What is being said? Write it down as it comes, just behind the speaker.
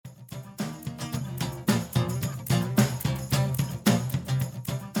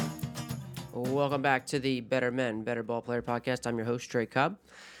Welcome back to the Better Men, Better Ball Player podcast. I'm your host, Trey Cobb.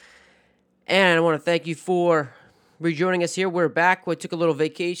 And I want to thank you for rejoining us here. We're back. We took a little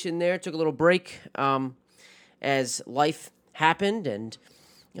vacation there, took a little break as life happened and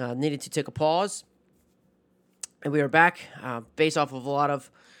needed to take a pause. And we are back based off of a lot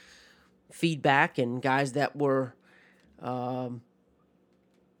of feedback and guys that were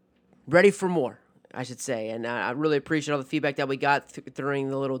ready for more, I should say. And I really appreciate all the feedback that we got during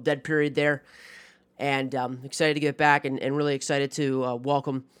the little dead period there. And excited to get back and really excited to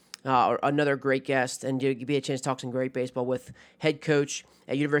welcome another great guest and give me a chance to talk some great baseball with head coach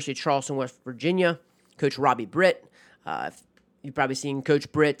at University of Charleston, West Virginia, Coach Robbie Britt. You've probably seen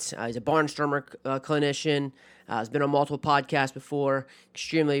Coach Britt. He's a Barnstormer clinician. He's been on multiple podcasts before.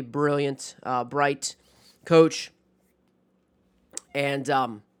 Extremely brilliant, bright coach. And,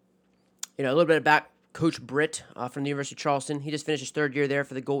 a little bit about Coach Britt from the University of Charleston. He just finished his third year there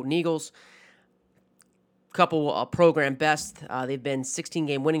for the Golden Eagles. Couple program best. They've been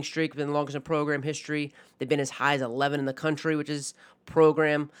 16-game winning streak, been the longest in program history. They've been as high as 11 in the country, which is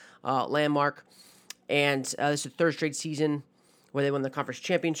program landmark. And this is the third straight season where they won the conference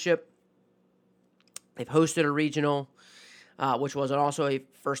championship. They've hosted a regional, which was also a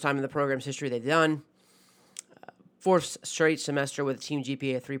first time in the program's history they've done. Fourth straight semester with a team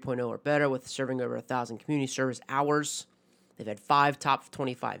GPA of 3.0 or better, with serving over 1,000 community service hours. They've had 5 top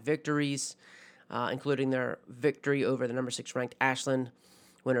 25 victories, including their victory over the number 6 ranked Ashland,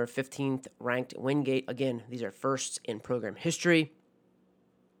 winner of 15th ranked Wingate. Again, these are firsts in program history.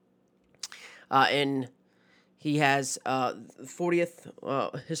 And he has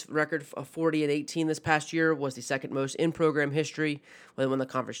 40th, his record of 40-18 this past year was the second most in program history when they won the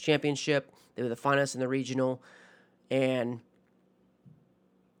conference championship. They were the finalists in the regional. And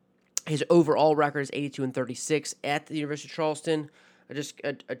his overall record is 82-36 at the University of Charleston. Just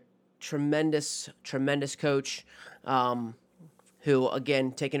a tremendous coach who,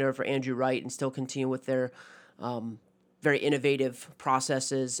 again, taking over for Andrew Wright and still continue with their very innovative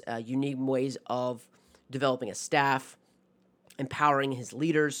processes, unique ways of developing a staff, empowering his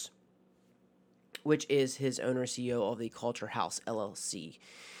leaders, which is his owner, CEO of the Culture House, LLC,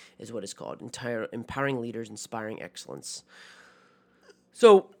 is what it's called. Empowering leaders, inspiring excellence.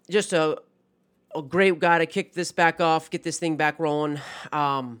 So just a great guy to kick this back off, get this thing back rolling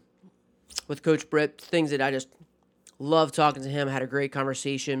with Coach Britt. Things that I just love talking to him. I had a great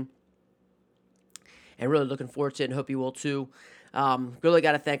conversation and really looking forward to it and hope you will too. Really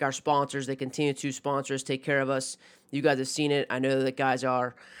got to thank our sponsors. They continue to sponsor us, take care of us. You guys have seen it. I know that guys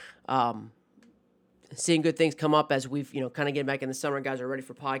are seeing good things come up as we've, kind of getting back in the summer. Guys are ready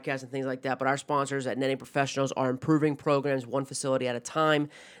for podcasts and things like that. But our sponsors at Netting Professionals are improving programs one facility at a time.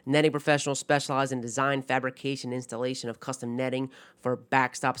 Netting Professionals specialize in design, fabrication, installation of custom netting for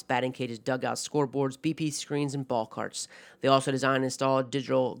backstops, batting cages, dugouts, scoreboards, BP screens, and ball carts. They also design and install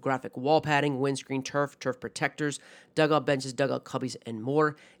digital graphic wall padding, windscreen turf protectors, dugout benches, dugout cubbies, and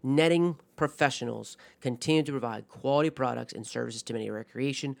more. Netting Professionals continue to provide quality products and services to many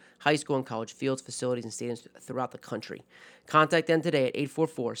recreation, high school, and college fields, facilities, and stadiums throughout the country. Contact them today at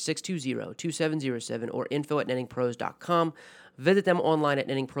 844-620-2707 or info@nettingpros.com. Visit them online at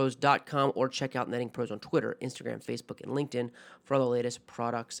nettingpros.com or check out Netting Pros on Twitter, Instagram, Facebook, and LinkedIn for all the latest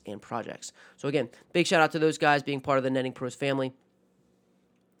products and projects. So again, big shout out to those guys being part of the Netting Pros family.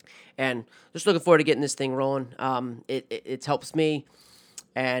 And just looking forward to getting this thing rolling. It helps me,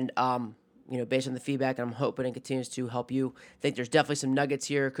 and based on the feedback, I'm hoping it continues to help you. I think there's definitely some nuggets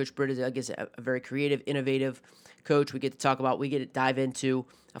here. Coach Britt is, I guess, a very creative, innovative coach. We get to dive into,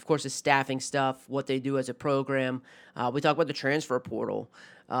 of course, the staffing stuff, what they do as a program. We talk about the transfer portal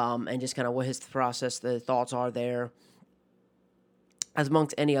and just kind of what his process, the thoughts are there, as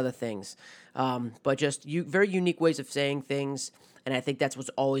amongst any other things. But just very unique ways of saying things, and I think that's what's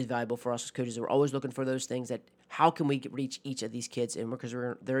always valuable for us as coaches. We're always looking for those things that, how can we reach each of these kids? And because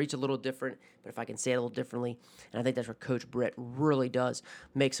they're each a little different, but if I can say it a little differently, and I think that's where Coach Britt really does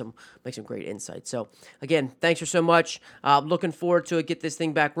make some great insights. So again, thanks for so much. Looking forward to it, get this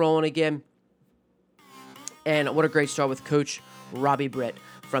thing back rolling again. And what a great start with Coach Robbie Britt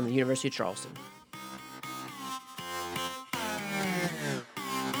from the University of Charleston.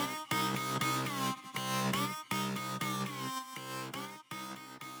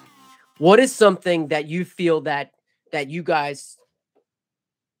 What is something that you feel that you guys,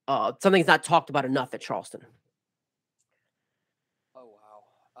 something's not talked about enough at Charleston? Oh, wow.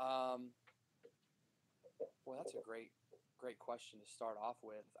 Well, that's a great question to start off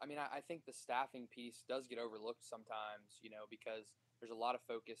with. I mean, I think the staffing piece does get overlooked sometimes, because there's a lot of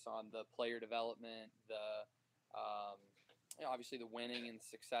focus on the player development, the obviously the winning and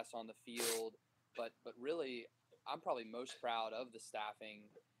success on the field, but really, I'm probably most proud of the staffing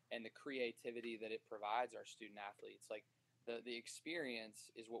and the creativity that it provides our student athletes. Like the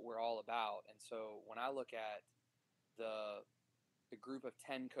experience is what we're all about. And so when I look at the the group of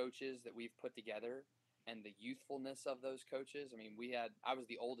 10 coaches that we've put together and the youthfulness of those coaches. I mean, I was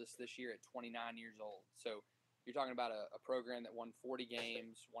the oldest this year at 29 years old. So you're talking about a program that won 40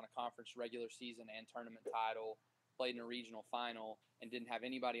 games, won a conference regular season and tournament title, played in a regional final, and didn't have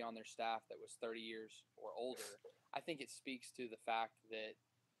anybody on their staff that was 30 years or older. I think it speaks to the fact that,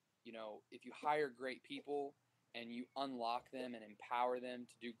 if you hire great people and you unlock them and empower them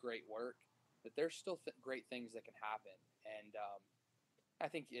to do great work, that there's still great things that can happen. And I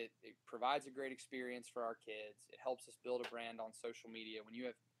think it provides a great experience for our kids. It helps us build a brand on social media. When you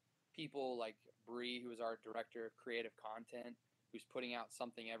have people like Bree, who is our director of creative content, who's putting out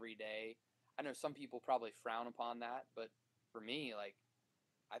something every day, I know some people probably frown upon that, but for me, like,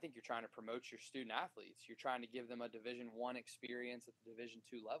 I think you're trying to promote your student athletes. You're trying to give them a Division I experience at the Division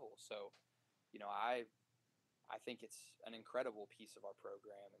II level. So, I think it's an incredible piece of our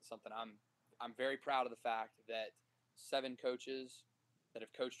program and something I'm very proud of the fact that 7 coaches that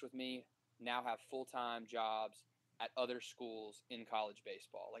have coached with me now have full-time jobs at other schools in college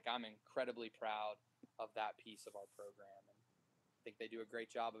baseball. Like, I'm incredibly proud of that piece of our program. And I think they do a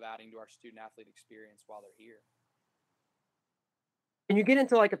great job of adding to our student athlete experience while they're here. Can you get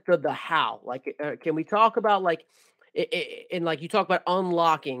into like the how? Like, can we talk about like, and like you talk about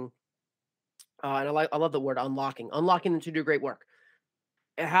unlocking, and I love the word unlocking them to do great work.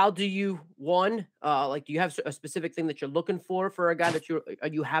 How do you like do you have a specific thing that you're looking for a guy that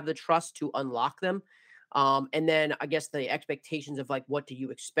you have the trust to unlock them? And then I guess the expectations of like what do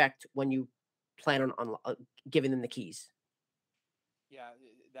you expect when you plan on giving them the keys? Yeah,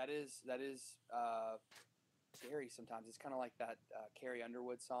 that is scary sometimes. It's kind of like that Carrie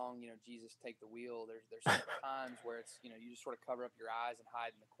Underwood song, Jesus Take the Wheel. There's times where it's, you just sort of cover up your eyes and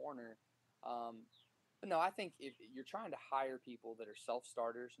hide in the corner. But no, I think if you're trying to hire people that are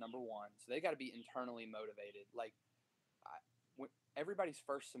self-starters, number one, so they got to be internally motivated. Like, everybody's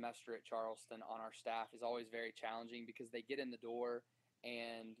first semester at Charleston on our staff is always very challenging because they get in the door,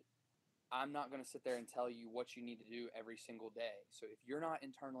 and I'm not going to sit there and tell you what you need to do every single day. So if you're not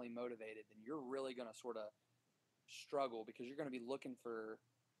internally motivated, then you're really going to sort of struggle because you're going to be looking for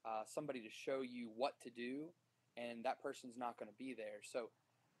somebody to show you what to do, and that person's not going to be there. So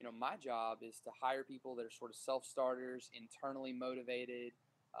my job is to hire people that are sort of self-starters, internally motivated.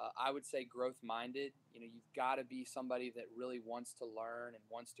 I would say growth-minded. You've got to be somebody that really wants to learn and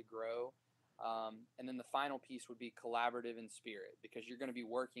wants to grow. And then the final piece would be collaborative in spirit, because you're going to be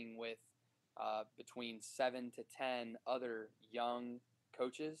working with between 7 to 10 other young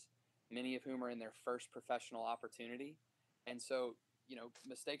coaches, many of whom are in their first professional opportunity. And so,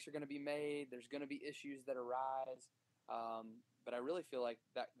 mistakes are going to be made. There's going to be issues that arise. But I really feel like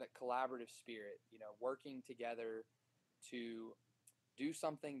that collaborative spirit, working together to do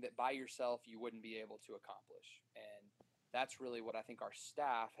something that by yourself you wouldn't be able to accomplish. And that's really what I think our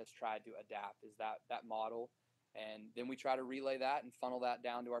staff has tried to adapt, is that model. And then we try to relay that and funnel that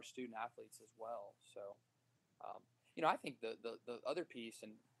down to our student athletes as well. So, I think the other piece,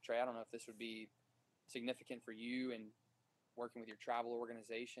 and Trey, I don't know if this would be significant for you and working with your travel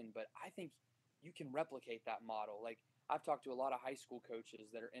organization, but I think you can replicate that model. Like, I've talked to a lot of high school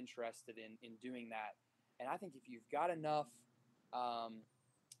coaches that are interested in doing that. And I think if you've got enough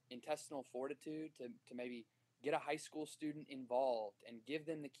intestinal fortitude to maybe get a high school student involved and give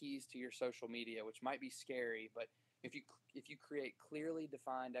them the keys to your social media, which might be scary, but if you create clearly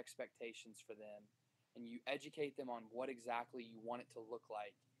defined expectations for them and you educate them on what exactly you want it to look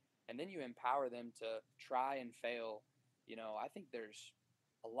like, and then you empower them to try and fail, I think there's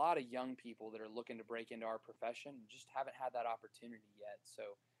a lot of young people that are looking to break into our profession and just haven't had that opportunity yet.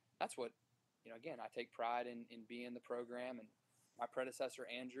 So that's what, again, I take pride in being the program. And my predecessor,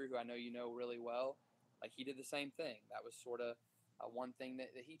 Andrew, who I know you know really well, like, he did the same thing. That was sort of one thing that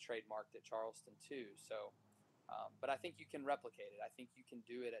he trademarked at Charleston too. So, but I think you can replicate it. I think you can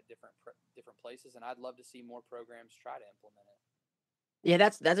do it at different places, and I'd love to see more programs try to implement it. Yeah,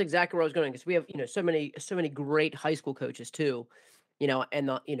 that's exactly where I was going, because we have, so many great high school coaches too, and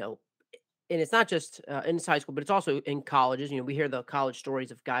and it's not just in high school, but it's also in colleges. We hear the college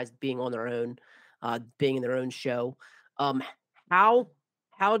stories of guys being on their own, being in their own show. Um, how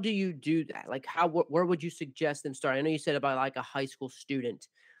how do you do that? Like, where would you suggest them start? I know you said about like a high school student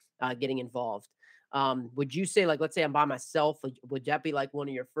getting involved. Would you say, like, let's say I'm by myself, like, would that be like one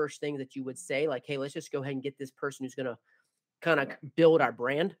of your first things that you would say, like, hey, let's just go ahead and get this person who's gonna kind of build our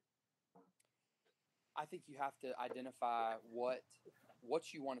brand? I think you have to identify what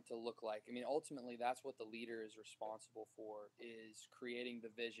you want it to look like. I mean, ultimately, that's what the leader is responsible for, is creating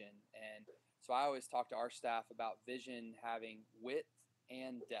the vision. And so I always talk to our staff about vision having width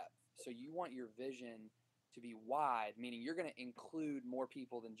and depth. So you want your vision to be wide, meaning you're going to include more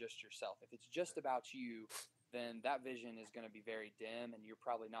people than just yourself. If it's just about you, then that vision is going to be very dim and you're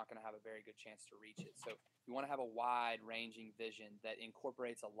probably not going to have a very good chance to reach it. So you want to have a wide ranging vision that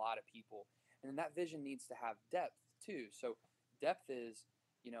incorporates a lot of people. And then that vision needs to have depth too. So depth is,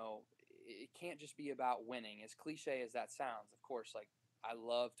 it can't just be about winning. As cliche as that sounds, of course, like I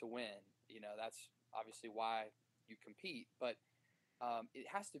love to win. That's obviously why you compete, but it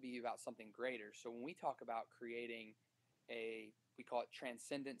has to be about something greater. So when we talk about creating we call it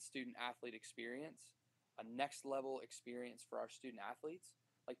transcendent student athlete experience, a next level experience for our student athletes,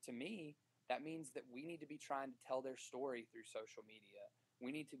 like to me, that means that we need to be trying to tell their story through social media.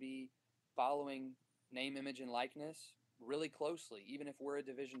 We need to be following name, image, and likeness really closely, even if we're a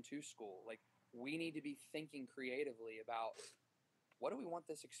Division II school. Like we need to be thinking creatively about what do we want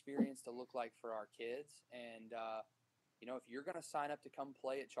this experience to look like for our kids. And if you're going to sign up to come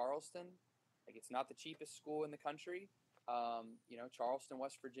play at Charleston, like it's not the cheapest school in the country. Charleston,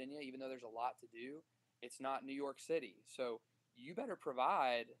 West Virginia, even though there's a lot to do, it's not New York City. So you better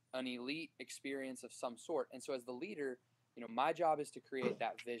provide an elite experience of some sort. And so as the leader, my job is to create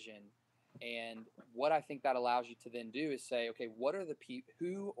that vision. And what I think that allows you to then do is say, okay, what are the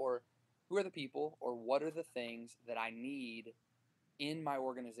who are the people, or what are the things that I need in my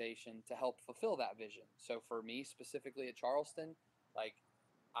organization to help fulfill that vision? So for me specifically at Charleston, like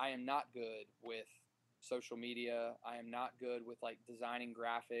I am not good with social media. I am not good with like designing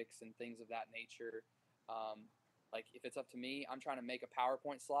graphics and things of that nature. Like if it's up to me, I'm trying to make a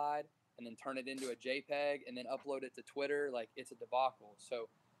PowerPoint slide and then turn it into a JPEG and then upload it to Twitter. Like it's a debacle. So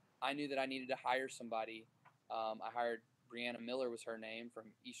I knew that I needed to hire somebody. I hired Brianna Miller was her name, from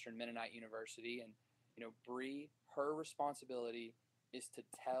Eastern Mennonite University. And, Bree, her responsibility is to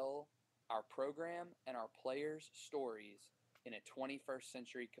tell our program and our players stories in a 21st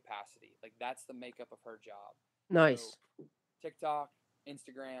century capacity. Like that's the makeup of her job. Nice. So TikTok,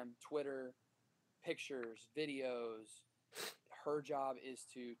 Instagram, Twitter, pictures, videos. Her job is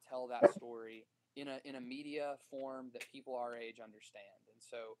to tell that story in a media form that people our age understand. And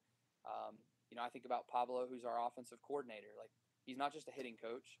so, I think about Pablo, who's our offensive coordinator. Like he's not just a hitting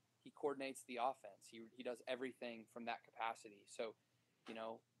coach; he coordinates the offense. He does everything from that capacity. So,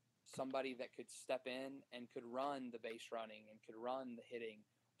 somebody that could step in and could run the base running and could run the hitting,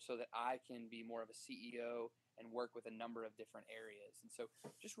 so that I can be more of a CEO and work with a number of different areas. And so,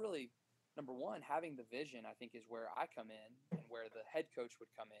 just really, number one, having the vision, I think, is where I come in and where the head coach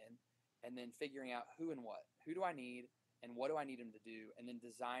would come in, and then figuring out who and what. Who do I need and what do I need them to do? And then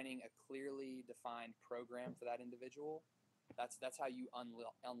designing a clearly defined program for that individual. That's how you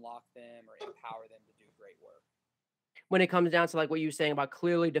unlock them or empower them to do great work. When it comes down to like what you were saying about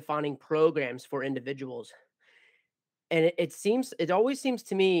clearly defining programs for individuals, and it always seems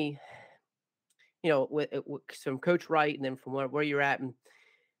to me, from Coach Wright and then from where you're at and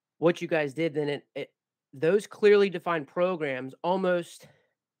what you guys did, then those clearly defined programs almost,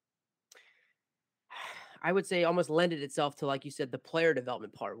 I would say, almost lended itself to, like you said, the player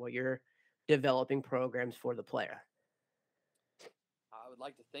development part where you're developing programs for the player. I would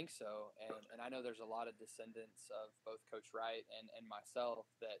like to think so, and I know there's a lot of descendants of both Coach Wright and myself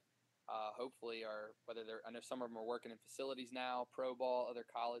that hopefully are, whether they're, I know some of them are working in facilities now, pro ball, other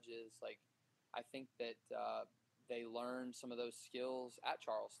colleges. Like I think that they learned some of those skills at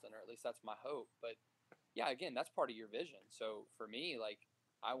Charleston, or at least that's my hope. But yeah, again, that's part of your vision. So for me, like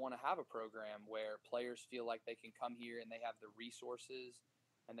I want to have a program where players feel like they can come here and they have the resources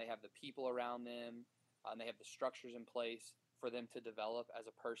and they have the people around them and they have the structures in place for them to develop as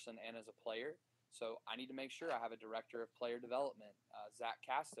a person and as a player. So I need to make sure I have a director of player development, Zach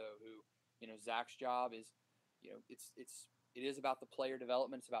Casto, who, Zach's job is, it is about the player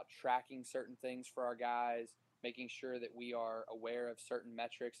development. It's about tracking certain things for our guys, making sure that we are aware of certain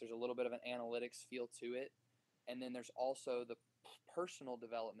metrics. There's a little bit of an analytics feel to it. And then there's also the personal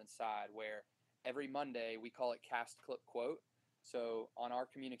development side where every Monday we call it Cast Clip Quote. So on our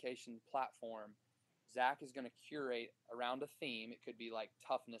communication platform, Zach is going to curate around a theme. It could be like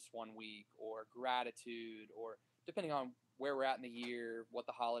toughness one week or gratitude, or depending on where we're at in the year, what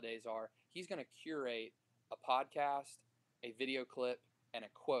the holidays are, he's going to curate a podcast, a video clip, and a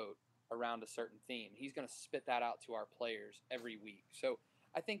quote around a certain theme. He's going to spit that out to our players every week. So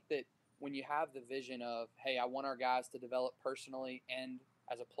I think that when you have the vision of, hey, I want our guys to develop personally and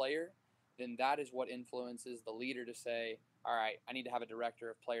as a player, then that is what influences the leader to say, all right, I need to have a director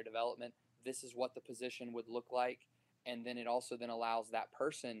of player development. this is what the position would look like. And then it also then allows that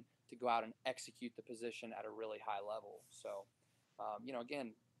person to go out and execute the position at a really high level. So,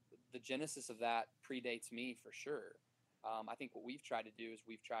 again, the genesis of that predates me for sure. I think what we've tried to do is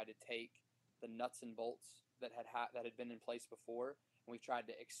we've tried to take the nuts and bolts that had been in place before, and we've tried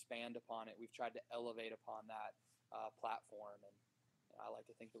to expand upon it. We've tried to elevate upon that platform, and I like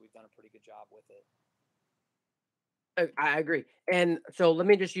to think that we've done a pretty good job with it. I agree. And so let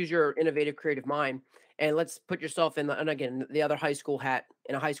me just use your innovative creative mind and let's put yourself in and again the other high school hat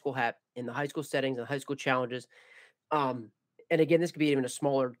in a high school hat in the high school settings and high school challenges. Um and again this could be even a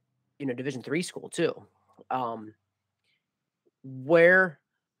smaller, division 3 school too. Um where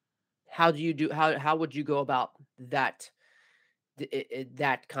how do you do how would you go about that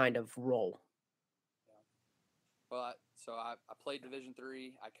that kind of role? Yeah. Well, I played Division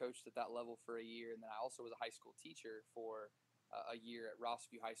three. I coached at that level for a year, and then I also was a high school teacher for a year at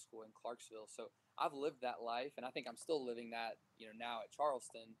Rossview High School in Clarksville. So I've lived that life, and I think I'm still living that, now at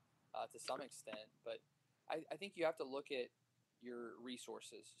Charleston to some extent. But I think you have to look at your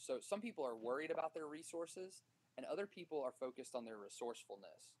resources. So some people are worried about their resources, and other people are focused on their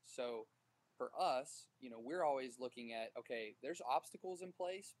resourcefulness. So for us, we're always looking at, okay, there's obstacles in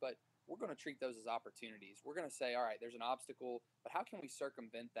place, but we're going to treat those as opportunities. We're going to say, all right, there's an obstacle, but how can we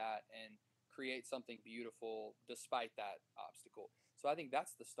circumvent that and create something beautiful despite that obstacle? So I think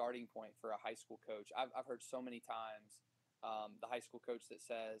that's the starting point for a high school coach. I've heard so many times the high school coach that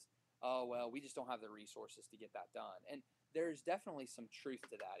says, oh, well, we just don't have the resources to get that done. And there's definitely some truth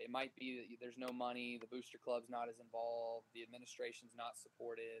to that. It might be that there's no money, the booster club's not as involved, the administration's not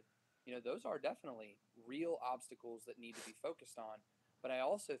supportive. Those are definitely real obstacles that need to be focused on. But I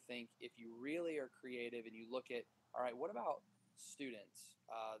also think if you really are creative and you look at, all right, what about students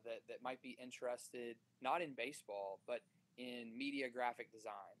that might be interested not in baseball but in media graphic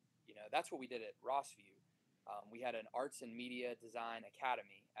design? That's what we did at Rossview. We had an arts and media design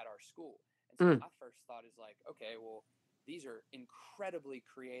academy at our school, and so Mm, my first thought is like, okay, well, these are incredibly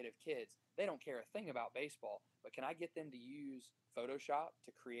creative kids. They don't care a thing about baseball, but can I get them to use Photoshop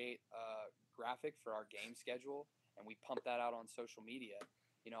to create a graphic for our game schedule? And we pump that out on social media.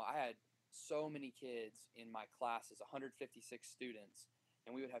 I had so many kids in my classes, 156 students,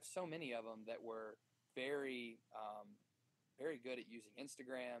 and we would have so many of them that were very, very good at using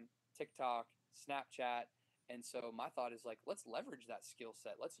Instagram, TikTok, Snapchat. And so my thought is like, let's leverage that skill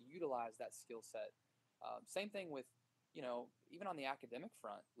set. Let's utilize that skill set. Same thing with, even on the academic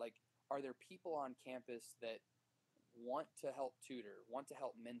front. Like, are there people on campus that want to help tutor, want to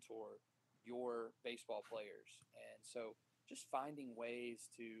help mentor your baseball players? And so just finding ways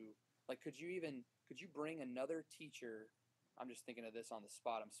to, like, could you bring another teacher? I'm just thinking of this on the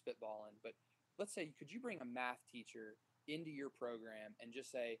spot, I'm spitballing, but let's say, could you bring a math teacher into your program and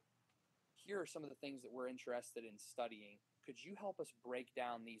just say, here are some of the things that we're interested in studying. Could you help us break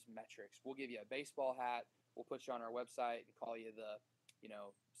down these metrics? We'll give you a baseball hat. We'll put you on our website and call you the,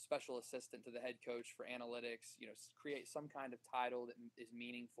 special assistant to the head coach for analytics. Create some kind of title that is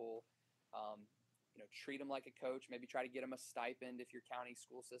meaningful. Treat them like a coach. Maybe try to get them a stipend if your county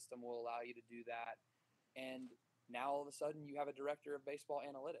school system will allow you to do that. And now all of a sudden you have a director of baseball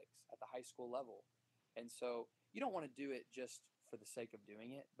analytics at the high school level. And so you don't want to do it just for the sake of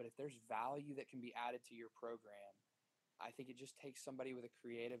doing it, but if there's value that can be added to your program, I think it just takes somebody with a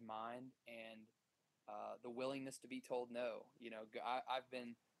creative mind and the willingness to be told no. I've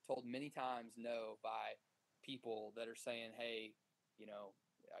been told many times no by people that are saying, hey,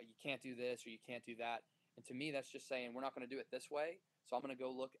 you can't do this or you can't do that. And to me, that's just saying we're not going to do it this way. So I'm going to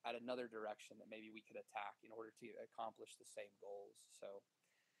go look at another direction that maybe we could attack in order to accomplish the same goals. So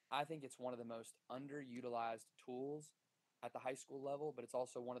I think it's one of the most underutilized tools at the high school level, but it's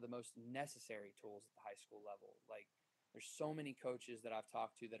also one of the most necessary tools at the high school level. Like, there's so many coaches that I've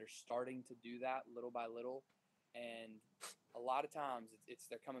talked to that are starting to do that little by little, and a lot of times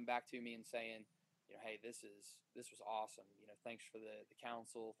they're coming back to me and saying, hey, this was awesome. Thanks for the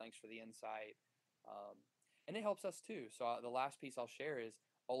counsel, thanks for the insight, and it helps us too. So the last piece I'll share is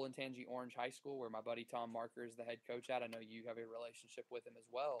Olentangy Orange High School, where my buddy Tom Marker is the head coach at. I know you have a relationship with him as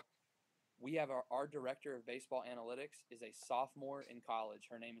well. We have our director of baseball analytics is a sophomore in college.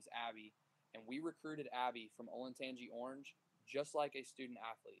 Her name is Abby, and we recruited Abby from Olentangy Orange just like a student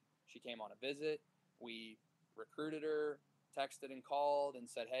athlete. She came on a visit. We recruited her, texted and called and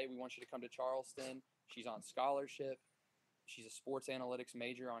said, hey, we want you to come to Charleston. She's on scholarship. She's a sports analytics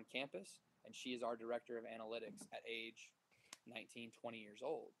major on campus, and she is our director of analytics at age 19, 20 years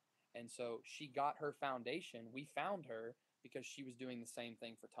old. And so she got her foundation. We found her because she was doing the same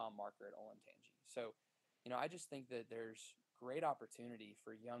thing for Tom Marker at Olentangy. So, I just think that there's great opportunity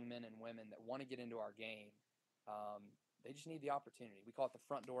for young men and women that want to get into our game. They just need the opportunity. We call it the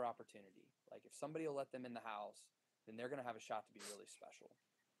front door opportunity. Like if somebody will let them in the house, then they're going to have a shot to be really special.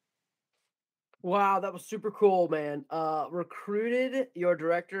 Wow, that was super cool, man. Recruited your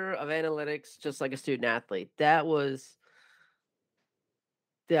director of analytics just like a student athlete. That was,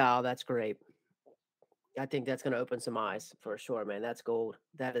 yeah, that's great. I think that's going to open some eyes for sure, man. That's gold.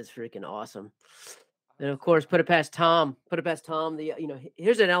 That is freaking awesome. I And hope of so. course, put it past Tom. Put it past Tom.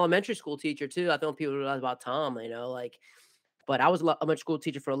 Here's an elementary school teacher too. I don't people realize about Tom. Like, but I was a elementary school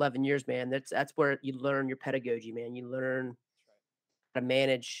teacher for 11 years, man. That's where you learn your pedagogy, man. You learn That's right. how to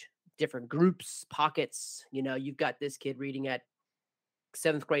manage different groups, pockets. You've got this kid reading at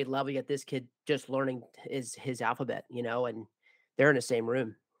seventh grade level. You got this kid just learning his alphabet. And they're in the same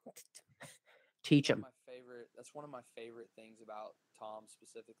room. Teach One of them. my favorite. That's one of my favorite things about Tom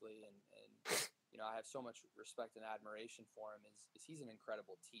specifically, and I have so much respect and admiration for him. Is he's an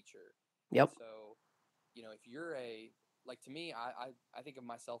incredible teacher, and Yep. so if you're like to me, I think of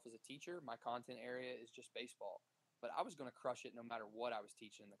myself as a teacher. My content area is just baseball, but I was going to crush it no matter what I was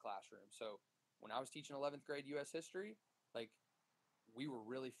teaching in the classroom. So when I was teaching 11th grade U.S. history, like we were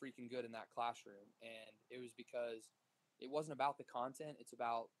really freaking good in that classroom, and it was because it wasn't about the content. It's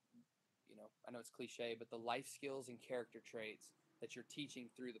about I know it's cliche, but the life skills and character traits that you're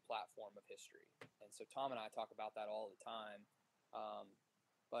teaching through the platform of history. And so Tom and I talk about that all the time.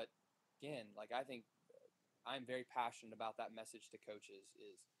 But again, like I think I'm very passionate about that message to coaches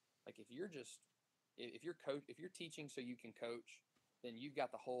is like if you're teaching so you can coach, then you've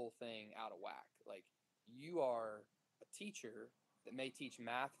got the whole thing out of whack. Like you are a teacher that may teach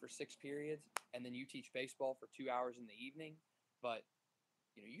math for 6 periods and then you teach baseball for 2 hours in the evening, but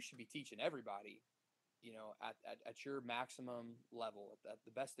you should be teaching everybody, at your maximum level, at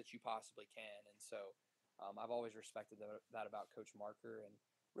the best that you possibly can. And so I've always respected that about Coach Marker and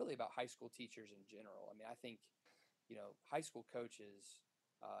really about high school teachers in general. I mean, I think, high school coaches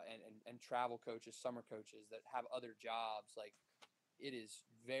and travel coaches, summer coaches that have other jobs, like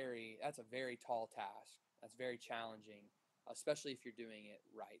that's a very tall task. That's very challenging, especially if you're doing it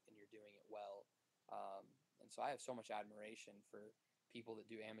right and you're doing it well. And so I have so much admiration for people that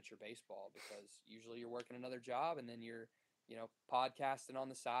do amateur baseball because usually you're working another job and then you're, podcasting on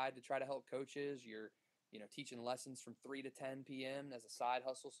the side to try to help coaches. You're, teaching lessons from 3 to 10 p.m. as a side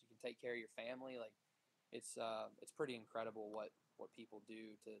hustle so you can take care of your family. Like it's pretty incredible what people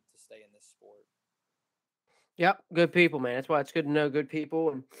do to stay in this sport. Yep, good people, man. That's why it's good to know good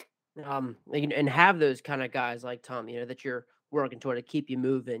people and have those kind of guys like Tom, that you're working toward to keep you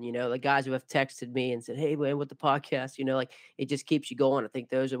moving. The guys who have texted me and said, "Hey, man, with the podcast," like it just keeps you going. I think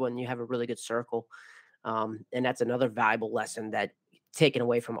those are when you have a really good circle. And that's another valuable lesson that taken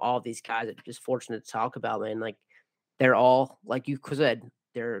away from all these guys that are just fortunate to talk about, man. Like they're all like you said,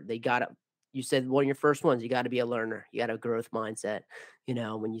 they got it. You said one of your first ones, you got to be a learner. You got a growth mindset.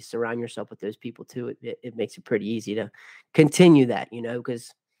 When you surround yourself with those people too, it makes it pretty easy to continue that,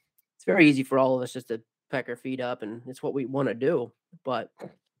 because it's very easy for all of us just to peck our feet up and it's what we want to do. But,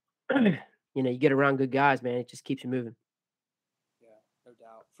 you get around good guys, man, it just keeps you moving. Yeah, no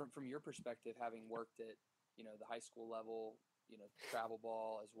doubt. From your perspective, having worked at the high school level, travel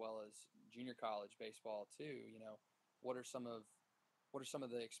ball as well as junior college baseball too. What are some of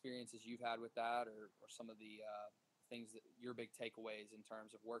the experiences you've had with that, or some of the things that your big takeaways in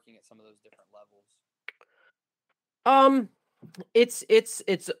terms of working at some of those different levels? Um, it's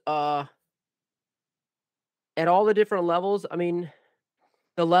at all the different levels. I mean,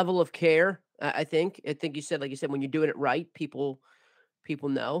 the level of care, I think you said, like you said, when you're doing it right, people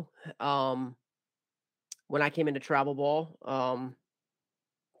know. Um, when I came into travel ball,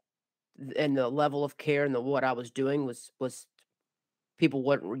 and the level of care and what I was doing was people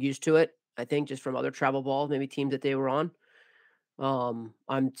weren't used to it. I think just from other travel balls, maybe teams that they were on.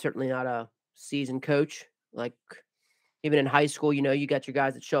 I'm certainly not a seasoned coach. Like even in high school, you got your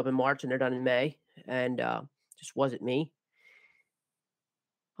guys that show up in March and they're done in May, and just wasn't me.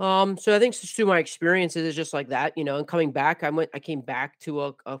 So I think just through my experiences is just like that, and coming back, I came back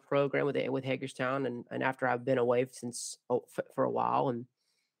to a program with Hagerstown, and after I've been away since for a while,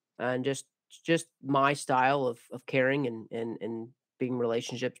 and just my style of caring and being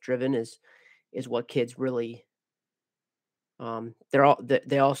relationships driven is what kids really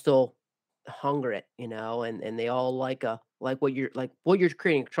they all still hunger it, and they all like what you're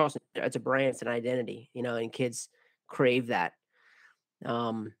creating trust. It's a brand, it's an identity, and kids crave that.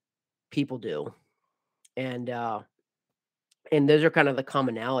 Um, People do, and those are kind of the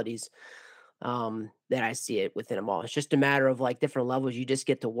commonalities that I see it within them all. It's just a matter of like different levels. You just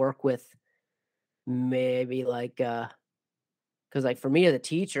get to work with maybe like Because like for me as a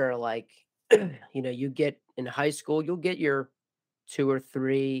teacher, like, you get in high school, you'll get your 2 or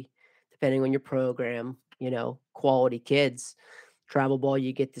 3, depending on your program, quality kids. Travel ball,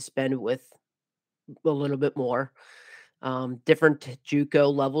 you get to spend with a little bit more. Different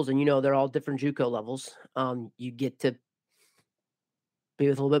JUCO levels, and they're all different JUCO levels. You get to be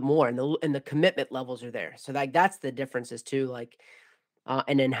with a little bit more, and the commitment levels are there. So like that's the differences too. Like,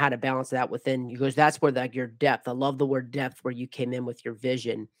 and then how to balance that within, because that's where like your depth. I love the word depth where you came in with your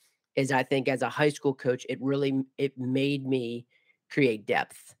vision. Is I think as a high school coach, it made me create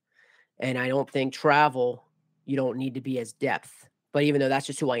depth, and I don't think travel you don't need to be as depth. But even though that's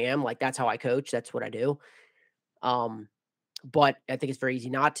just who I am, like that's how I coach. That's what I do. Um, but I think it's very easy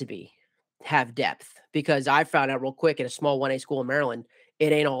not to have depth because I found out real quick in a small 1A school in Maryland,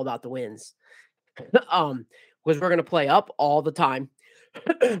 it ain't all about the wins. um, because we're gonna play up all the time.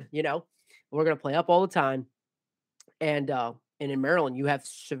 you know, we're gonna play up all the time. And in Maryland, you have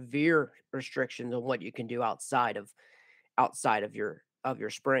severe restrictions on what you can do outside of your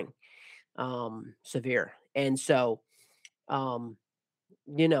spring. Severe. And so um,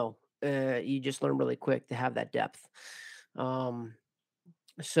 you know, you just learn really quick to have that depth. Um,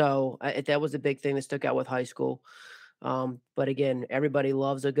 that was a big thing that stuck out with high school. But again, everybody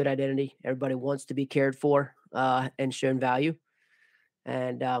loves a good identity. Everybody wants to be cared for and shown value.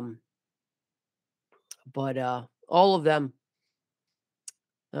 And but all of them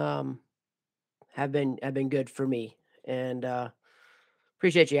um, have been good for me. And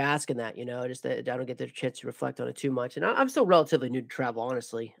appreciate you asking that. Just that I don't get the chance to reflect on it too much. And I'm still relatively new to travel,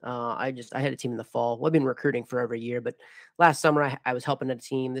 honestly. I had a team in the fall. Well, I've been recruiting for over a year, but last summer I was helping a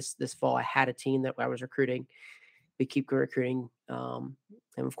team. This fall I had a team that I was recruiting. We keep recruiting, and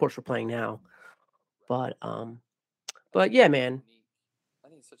of course we're playing now. But I but think it's yeah, such a man. unique. I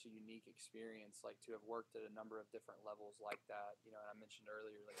think it's such a unique experience, like to have worked at a number of different levels like that. And I mentioned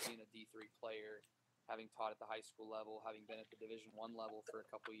earlier, like being a D3 player, having taught at the high school level, having been at the Division 1 level for a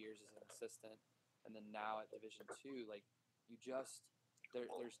couple of years as an assistant, and then now at Division 2. Like you just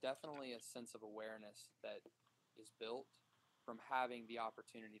there's definitely a sense of awareness that is built from having the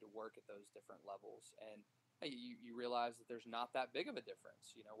opportunity to work at those different levels, and you realize that there's not that big of a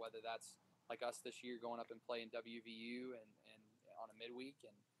difference. Whether that's like us this year going up and playing WVU and on a midweek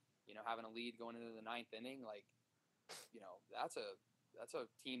and having a lead going into the ninth inning, like that's a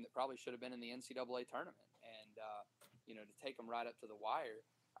team that probably should have been in the NCAA tournament, and to take them right up to the wire.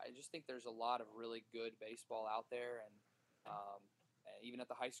 I just think there's a lot of really good baseball out there, and even at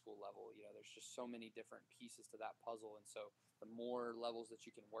the high school level, there's just so many different pieces to that puzzle, and so the more levels that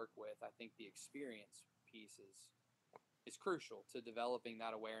you can work with, I think the experience piece is crucial to developing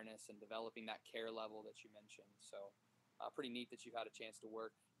that awareness and developing that care level that you mentioned. So, pretty neat that you've had a chance to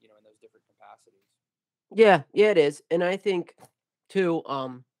work, in those different capacities. Yeah, yeah, it is. And I think too,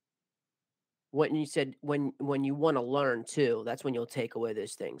 when you said when you want to learn too, that's when you'll take away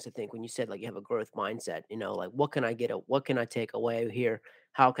those things. I think when you said like you have a growth mindset, like what can I take away here?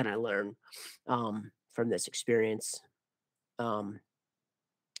 How can I learn from this experience um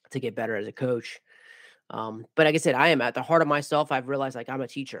to get better as a coach? But like I said, I am at the heart of myself. I've realized like I'm a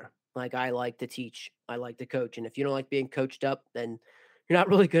teacher. Like I like to teach. I like to coach. And if you don't like being coached up, then you're not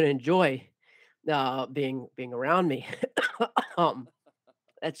really going to enjoy being around me. um,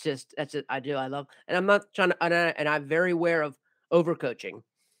 that's it. I do. I love, and I'm not trying to, and I'm very aware of overcoaching.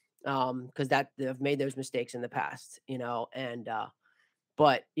 Because that I've made those mistakes in the past. And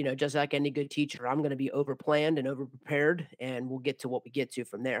but just like any good teacher, I'm going to be over planned and over prepared, and we'll get to what we get to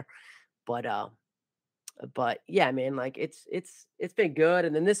from there. But yeah, man, like it's been good.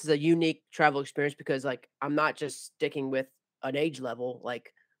 And then this is a unique travel experience because like I'm not just sticking with an age level.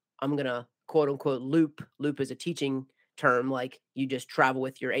 Like I'm gonna quote unquote loop is a teaching term. Like you just travel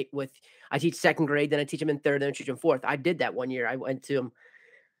with your eight with I teach second grade, then I teach them in third, then I teach them fourth. I did that one year. I went to them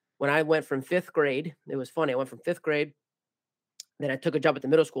when I went from fifth grade. It was funny. I went from fifth grade, then I took a job at the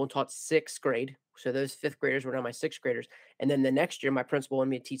middle school and taught sixth grade. So those fifth graders were now my sixth graders. And then the next year, my principal wanted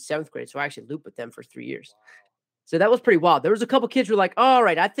me to teach seventh grade. So I actually looped with them for 3 years. Wow. So that was pretty wild. There was a couple kids who were like, "All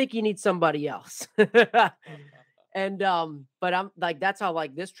right, I think you need somebody else." And but I'm like, that's how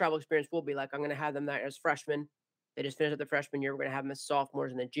like this travel experience will be. Like, I'm gonna have them there as freshmen. They just finished up the freshman year. We're gonna have them as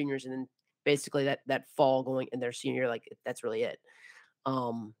sophomores and then juniors, and then basically that fall going in their senior year. Like that's really it.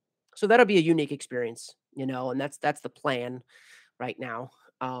 Um, so that'll be a unique experience, and that's the plan right now.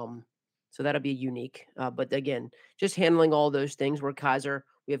 So that'll be unique. But again, just handling all those things. Where Kaiser,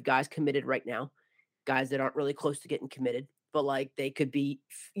 we have guys committed right now, guys that aren't really close to getting committed, but like they could be,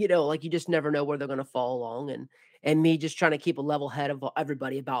 like you just never know where they're going to fall along. And me just trying to keep a level head of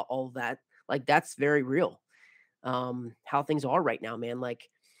everybody about all of that. Like that's very real. how things are right now, man. Like,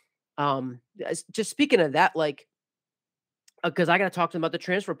 just speaking of that, like, because I got to talk to them about the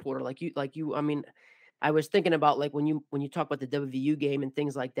transfer portal. I mean, I was thinking about like when you talk about the WVU game and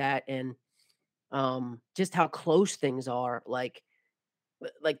things like that, and just how close things are. Like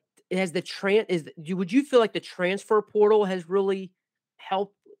has the tran is you would you feel like the transfer portal has really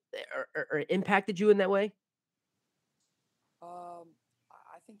helped or impacted you in that way?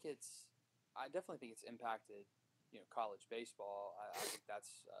 I think I definitely think it's impacted, college baseball. I think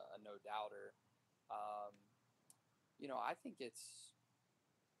that's a no doubter. Um, I think it's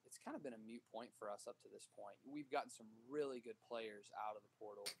kind of been a mute point for us up to this point. We've gotten some really good players out of the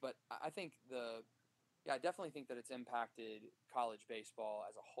portal, but I think yeah, I definitely think that it's impacted college baseball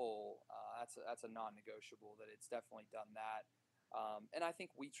as a whole. That's a non-negotiable that it's definitely done that. And I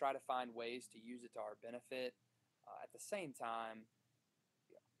think we try to find ways to use it to our benefit. At the same time,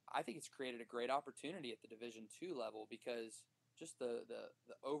 I think it's created a great opportunity at the Division II level because just the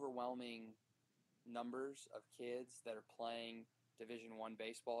overwhelming numbers of kids that are playing Division One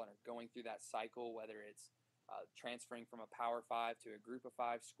baseball and are going through that cycle, whether it's transferring from a Power Five to a Group of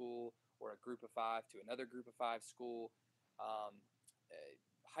Five school or a Group of Five to another Group of Five school. Um,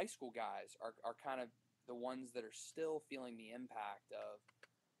 High school guys are kind of the ones that are still feeling the impact of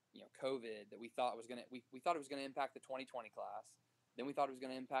COVID that we thought was gonna we thought it was gonna impact the 2020 class. Then we thought it was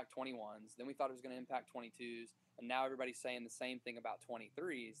going to impact 21s. Then we thought it was going to impact 22s. And now everybody's saying the same thing about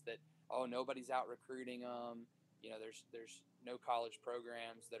 23s that, oh, nobody's out recruiting them. There's no college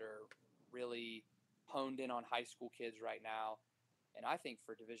programs that are really honed in on high school kids right now. And I think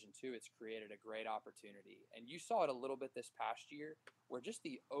for Division II, it's created a great opportunity. And you saw it a little bit this past year where just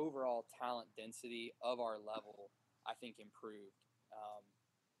the overall talent density of our level, I think, improved. Um,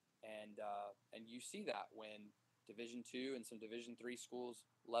 and you see that when Division II and some Division III schools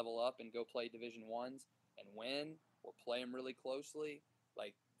level up and go play Division Ones and win or play them really closely,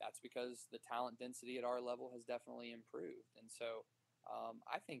 like that's because the talent density at our level has definitely improved. And so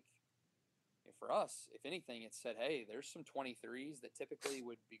I think for us, if anything, it said, hey, there's some 23s that typically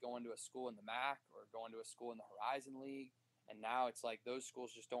would be going to a school in the MAC or going to a school in the Horizon League. And now it's like those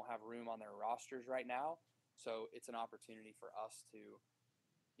schools just don't have room on their rosters right now. So it's an opportunity for us to,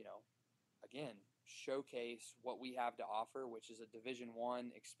 again, showcase what we have to offer, which is a Division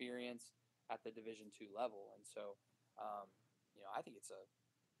One experience at the Division Two level. And so, I think it's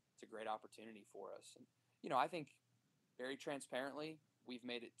a great opportunity for us. And I think very transparently, we've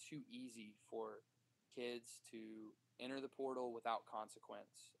made it too easy for kids to enter the portal without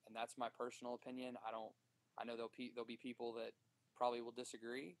consequence, and that's my personal opinion. I know there'll be people that probably will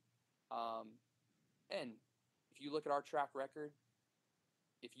disagree. And if you look at our track record,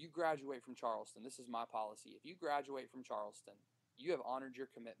 if you graduate from Charleston, this is my policy. If you graduate from Charleston, you have honored your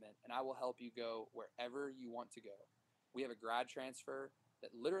commitment, and I will help you go wherever you want to go. We have a grad transfer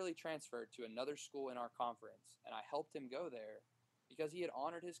that literally transferred to another school in our conference, and I helped him go there because he had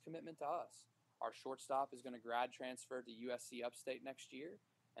honored his commitment to us. Our shortstop is going to grad transfer to USC Upstate next year,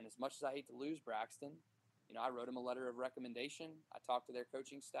 and as much as I hate to lose Braxton, I wrote him a letter of recommendation. I talked to their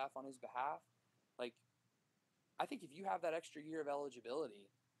coaching staff on his behalf. Like, I think if you have that extra year of eligibility,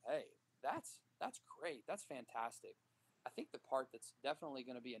 hey, that's great. That's fantastic. I think the part that's definitely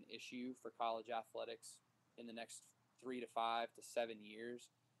going to be an issue for college athletics in the next 3 to 5 to 7 years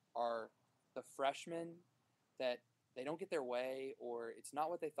are the freshmen that they don't get their way or it's not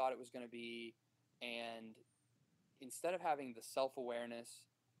what they thought it was going to be. And instead of having the self-awareness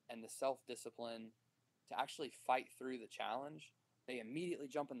and the self-discipline to actually fight through the challenge, they immediately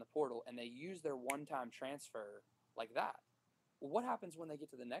jump in the portal and they use their one-time transfer like that. Well, what happens when they get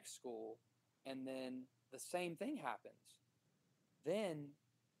to the next school and then the same thing happens? Then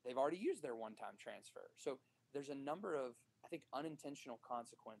they've already used their one-time transfer. So there's a number of, I think, unintentional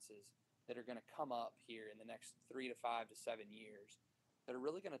consequences that are going to come up here in the next 3 to 5 to 7 years that are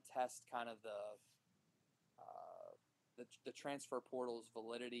really going to test kind of the transfer portal's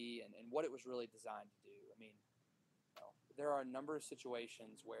validity and what it was really designed to do. I mean, there are a number of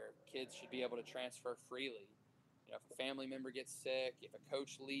situations where kids should be able to transfer freely. If a family member gets sick, if a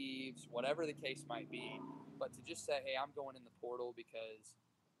coach leaves, whatever the case might be. But to just say, hey, I'm going in the portal because,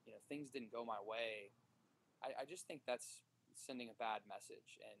 things didn't go my way, I just think that's sending a bad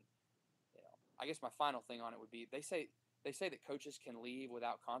message. And, I guess my final thing on it would be they say that coaches can leave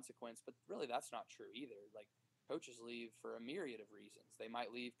without consequence, but really that's not true either. Like, coaches leave for a myriad of reasons. They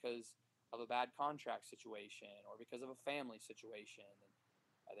might leave because of a bad contract situation or because of a family situation,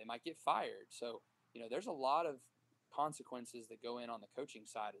 and they might get fired. So, there's a lot of consequences that go in on the coaching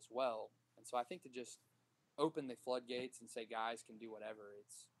side as well. And so I think to just open the floodgates and say guys can do whatever,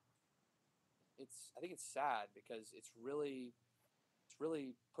 I think it's sad because it's really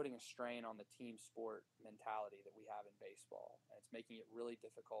putting a strain on the team sport mentality that we have in baseball, and it's making it really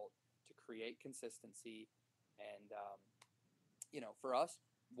difficult to create consistency. And for us,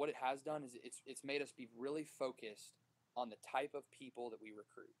 what it has done is it's made us be really focused on the type of people that we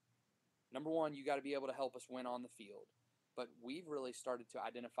recruit. Number one, you got to be able to help us win on the field. But we've really started to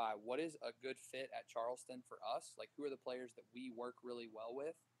identify what is a good fit at Charleston for us, like who are the players that we work really well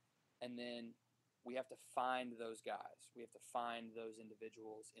with, and then we have to find those guys. We have to find those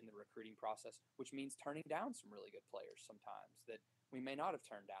individuals in the recruiting process, which means turning down some really good players sometimes that we may not have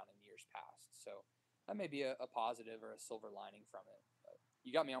turned down in years past. So that may be a positive or a silver lining from it. But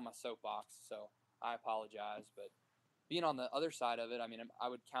you got me on my soapbox, so I apologize. But being on the other side of it, I mean,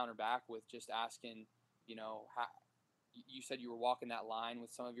 I would counter back with just asking, how you said you were walking that line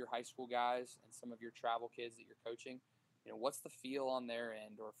with some of your high school guys and some of your travel kids that you're coaching. What's the feel on their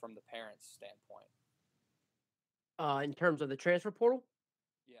end or from the parents' standpoint? In terms of the transfer portal,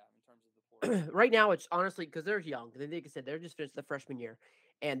 Yeah, in terms of the portal. right now it's honestly because they're young. Like I said, they're just finished the freshman year,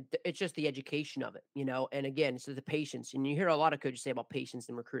 and it's just the education of it. And again, it's the patience. And you hear a lot of coaches say about patience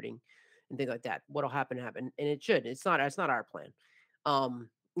and recruiting and things like that. What'll happen, and it should. It's not. It's not our plan.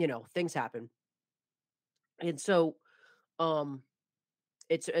 Things happen, and so um,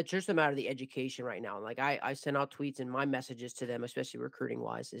 it's just a matter of the education right now. Like I send out tweets and my messages to them, especially recruiting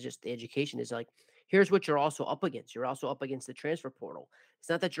wise, is just the education is like, here's what you're also up against. You're also up against the transfer portal. It's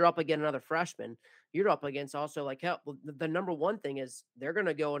not that you're up against another freshman. You're up against also like help. Well, the number one thing is they're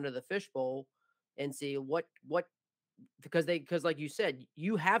gonna go into the fishbowl and see what because like you said,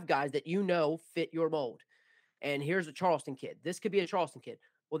 you have guys that fit your mold. And here's a Charleston kid. This could be a Charleston kid.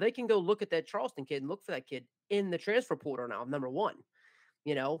 Well, they can go look at that Charleston kid and look for that kid in the transfer portal now, number one.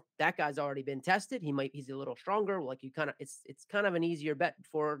 That guy's already been tested. He's a little stronger. Like you kind of, it's kind of an easier bet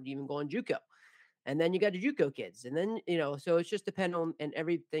before even going JUCO. And then you got the JUCO kids, and then so it's just depend on, and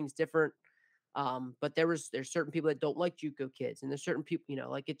everything's different. But there's certain people that don't like JUCO kids, and there's certain people,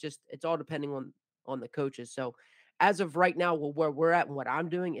 like it's all depending on the coaches. So as of right now, where we're at and what I'm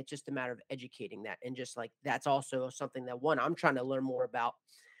doing, it's just a matter of educating that, and just like that's also something that I'm trying to learn more about,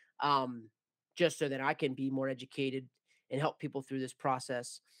 just so that I can be more educated and help people through this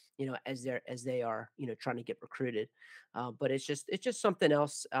process, as they are, trying to get recruited. But it's just something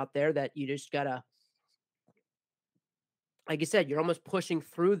else out there that you just gotta, like you said, you're almost pushing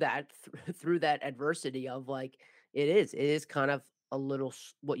through that through that adversity of like it is kind of a little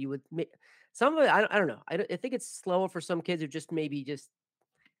what you would some of it. I don't know. I think it's slower for some kids who just maybe just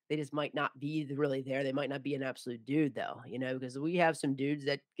they just might not be really there. They might not be an absolute dude though, because we have some dudes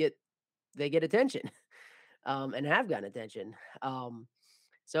that get attention, and have gotten attention.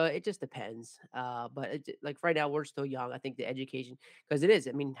 So it just depends. But like right now we're still young. I think the education, because it is.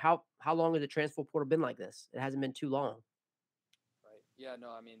 I mean, how long has the transfer portal been like this? It hasn't been too long. Right. Yeah,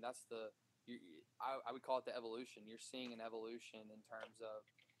 no, I mean, that's I would call it the evolution. You're seeing an evolution in terms of,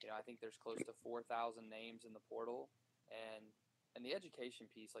 I think there's close to 4,000 names in the portal, and the education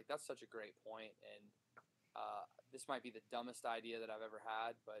piece, like that's such a great point. And this might be the dumbest idea that I've ever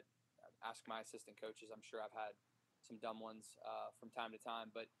had, but ask my assistant coaches. I'm sure I've had some dumb ones from time to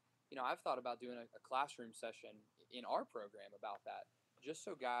time, but I've thought about doing a classroom session in our program about that, just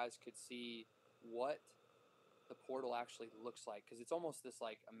so guys could see what the portal actually looks like, because it's almost this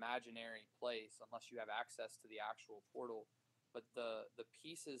like imaginary place unless you have access to the actual portal. But the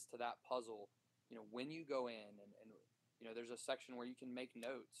pieces to that puzzle, when you go in, and there's a section where you can make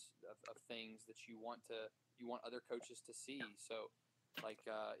notes of things that you want other coaches to see. So like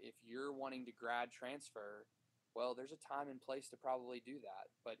if you're wanting to grad transfer, well, there's a time and place to probably do that.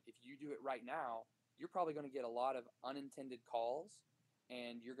 But if you do it right now, you're probably going to get a lot of unintended calls,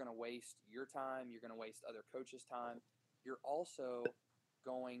 and you're going to waste your time. You're going to waste other coaches' time. You're also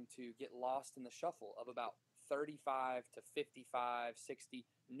going to get lost in the shuffle of about 35 to 55, 60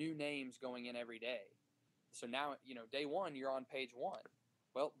 new names going in every day. So now, day one, you're on page one.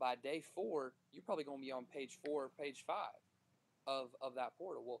 Well, by day four, you're probably going to be on page 4 or page 5 of that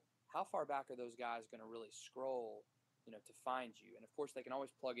portal. Well, how far back are those guys going to really scroll, to find you? And of course, they can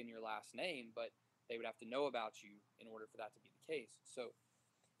always plug in your last name, but they would have to know about you in order for that to be the case. So,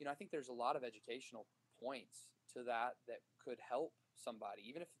 I think there's a lot of educational points to that could help somebody,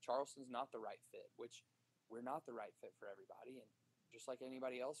 even if Charleston's not the right fit, which we're not the right fit for everybody. And just like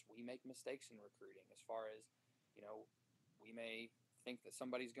anybody else, we make mistakes in recruiting as far as, we may think that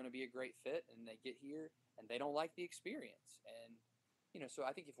somebody's going to be a great fit and they get here and they don't like the experience. And, so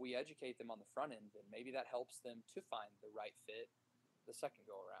I think if we educate them on the front end, then maybe that helps them to find the right fit the second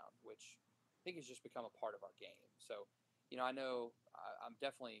go around, which I think has just become a part of our game. So, I know I'm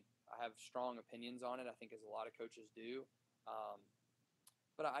definitely, I have strong opinions on it. I think as a lot of coaches do. Um,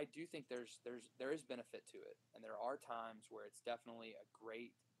 but I do think there is benefit to it, and there are times where it's definitely a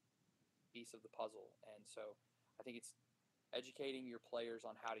great piece of the puzzle. And so I think it's educating your players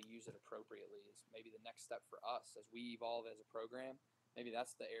on how to use it appropriately is maybe the next step for us as we evolve as a program. Maybe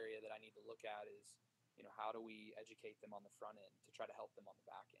that's the area that I need to look at is, how do we educate them on the front end to try to help them on the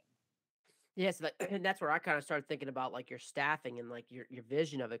back end? Yes, and that's where I kind of started thinking about like your staffing and like your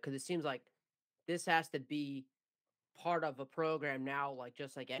vision of it, because it seems like this has to be part of a program now, like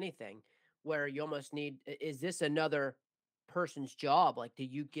just like anything, where you almost need is this another person's job? Like, do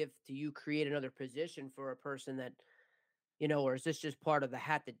you create another position for a person that, or is this just part of the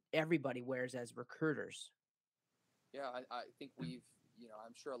hat that everybody wears as recruiters? Yeah, I think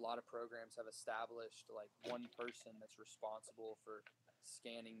I'm sure a lot of programs have established like one person that's responsible for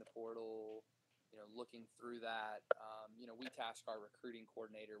scanning the portal, looking through that. We task our recruiting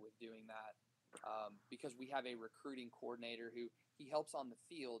coordinator with doing that because we have a recruiting coordinator who he helps on the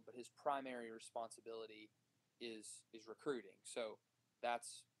field, but his primary responsibility is recruiting. So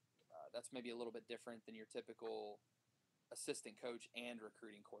that's maybe a little bit different than your typical assistant coach and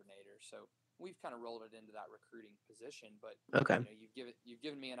recruiting coordinator. So we've kind of rolled it into that recruiting position. But Okay. you've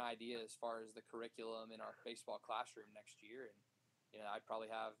given me an idea as far as the curriculum in our baseball classroom next year, and I'd probably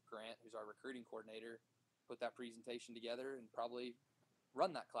have Grant, who's our recruiting coordinator, put that presentation together and probably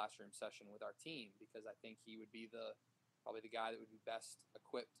run that classroom session with our team because I think he would be probably the guy that would be best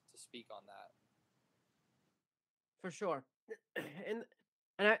equipped to speak on that. For sure. and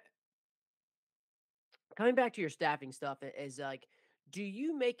and I coming back to your staffing stuff is like, do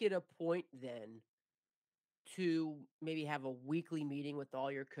you make it a point then to maybe have a weekly meeting with all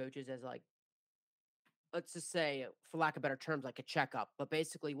your coaches as like, let's just say, for lack of better terms, like a checkup, but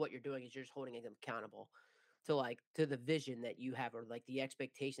basically what you're doing is you're just holding them accountable to the vision that you have, or like the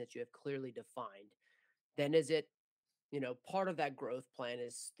expectation that you have clearly defined. Then is it, part of that growth plan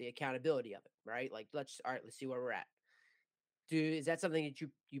is the accountability of it, right? Like, all right, let's see where we're at. Is that something that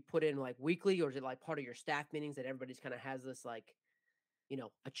you put in like weekly, or is it like part of your staff meetings that everybody's kind of has this like,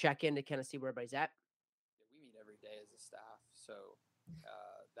 a check in to kind of see where everybody's at? Yeah, we meet every day as a staff, so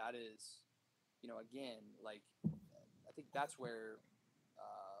that is, again, like I think that's where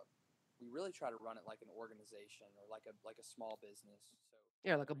uh, we really try to run it like an organization or like a small business. So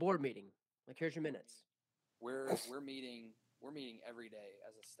Yeah, like a every board meeting. Like, like here's your a board minutes. meeting, we're meeting every day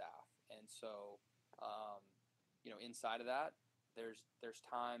as a staff, and so um, inside of that, there's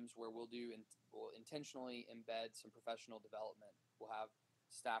times where we'll intentionally embed some professional development. We'll have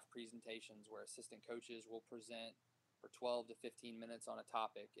staff presentations where assistant coaches will present for 12 to 15 minutes on a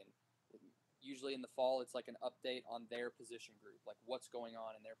topic, and usually in the fall it's like an update on their position group, like what's going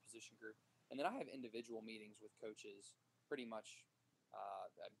on in their position group. And then I have individual meetings with coaches pretty much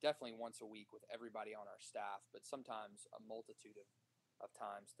definitely once a week with everybody on our staff, but sometimes a multitude of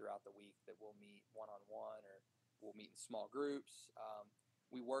times throughout the week that we'll meet one-on-one or we'll meet in small groups.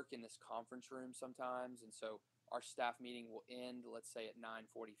 We work in this conference room sometimes, and so our staff meeting will end, let's say, at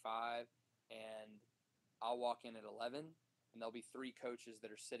 9:45, and I'll walk in at 11, and there'll be three coaches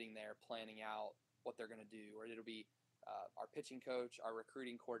that are sitting there planning out what they're going to do. Or it'll be our pitching coach, our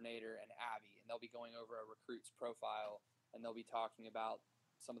recruiting coordinator, and Abby, and they'll be going over a recruit's profile, and they'll be talking about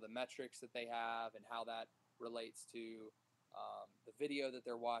some of the metrics that they have and how that relates to the video that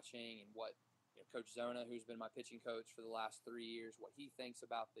they're watching and what Coach Zona, who's been my pitching coach for the last 3 years, what he thinks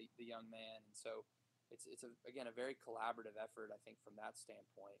about the young man. And so it's again a very collaborative effort, I think, from that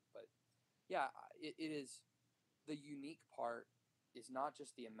standpoint. But yeah, it is. The unique part is not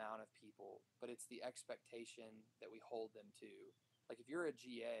just the amount of people, but it's the expectation that we hold them to. Like if you're a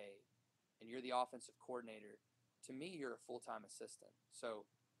GA and you're the offensive coordinator, to me, you're a full-time assistant. So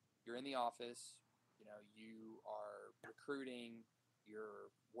you're in the office, you are recruiting,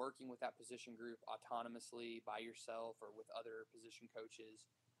 you're working with that position group autonomously by yourself or with other position coaches.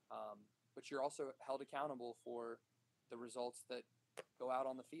 But you're also held accountable for the results that go out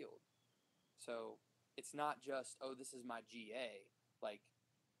on the field. So it's not just, oh, this is my GA. Like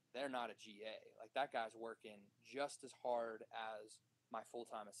they're not a GA. Like that guy's working just as hard as my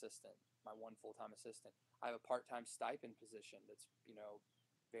full-time assistant, my one full-time assistant. I have a part-time stipend position that's,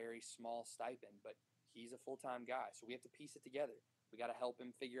 very small stipend, but he's a full-time guy. So we have to piece it together. We got to help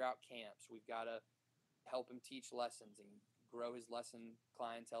him figure out camps. We've got to help him teach lessons and grow his lesson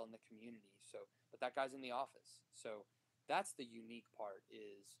clientele in the community. So, but that guy's in the office. So that's the unique part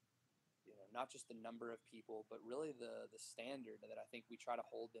is, not just the number of people, but really the standard that I think we try to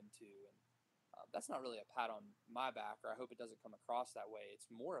hold them to. And that's not really a pat on my back, or I hope it doesn't come across that way.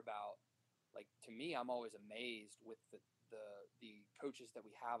 It's more about, like, to me, I'm always amazed with the the coaches that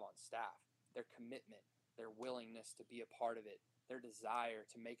we have on staff, their commitment, their willingness to be a part of it, their desire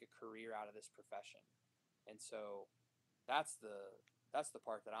to make a career out of this profession. And so that's the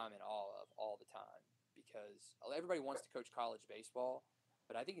part that I'm in awe of all the time, because everybody wants to coach college baseball,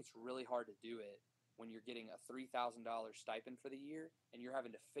 but I think it's really hard to do it when you're getting a $3,000 stipend for the year and you're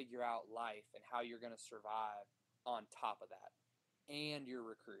having to figure out life and how you're going to survive on top of that. And you're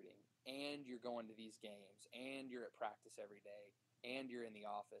recruiting, and you're going to these games, and you're at practice every day, and you're in the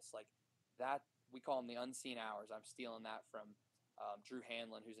office. Like that, we call them the unseen hours. I'm stealing that from Drew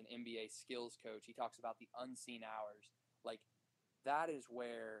Hanlon, who's an NBA skills coach. He talks about the unseen hours. Like that is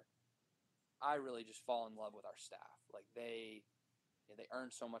where I really just fall in love with our staff. Like they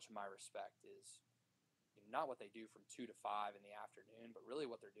earn so much of my respect, is not what they do from 2 to 5 in the afternoon, but really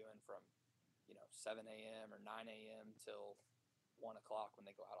what they're doing from 7 a.m. or 9 a.m. till 1 o'clock when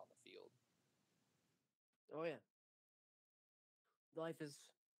they go out on the field. Oh yeah, life is.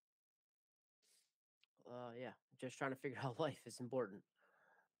 Yeah, just trying to figure out life is important.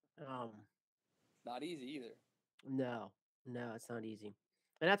 Not easy either. No, it's not easy.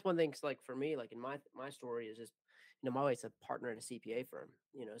 And that's one thing. 'Cause like for me, like in my story is just, my wife's a partner at a CPA firm.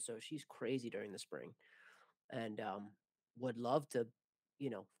 So she's crazy during the spring, and would love to,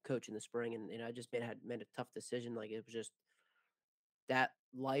 coach in the spring. And I just had made a tough decision. Like it was just that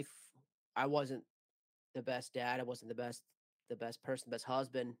life. I wasn't the best dad. I wasn't the best person, the best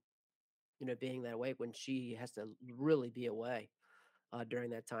husband. Being that way when she has to really be away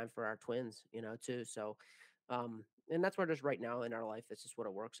during that time for our twins, too. So, and that's where it is right now in our life. That's just what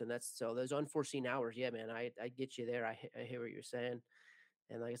it works. And that's so those unforeseen hours. Yeah, man, I get you there. I hear what you're saying.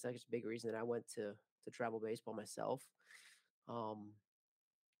 And like I said, it's a big reason that I went to travel baseball myself. Um,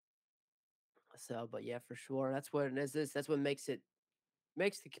 so, but yeah, for sure. That's what it is. That's what makes the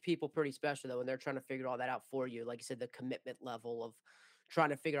people pretty special though, when they're trying to figure all that out for you. Like you said, the commitment level of trying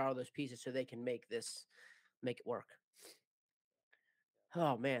to figure out all those pieces so they can make it work.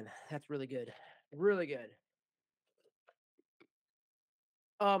 Oh man, that's really good. Really good.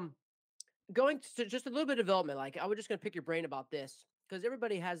 Um, Going to just a little bit of development, like I was just gonna pick your brain about this because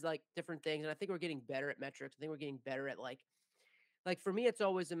everybody has like different things, and I think we're getting better at metrics. I think we're getting better at like for me, it's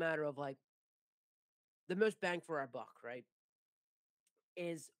always a matter of like the most bang for our buck, right?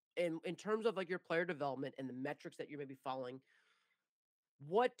 Is in terms of like your player development and the metrics that you're maybe following,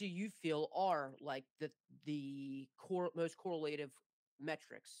 what do you feel are like the most correlative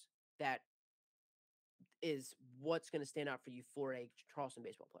metrics that is what's going to stand out for you for a Charleston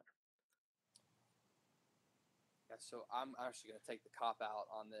baseball player? Yeah, so I'm actually going to take the cop out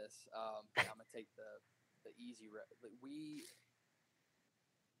on this. I'm going to take the easy route.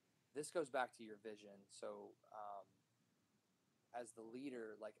 This goes back to your vision. So as the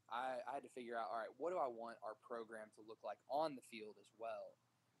leader, like I had to figure out, all right, what do I want our program to look like on the field as well?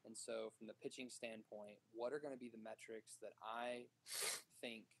 And so from the pitching standpoint, what are going to be the metrics that I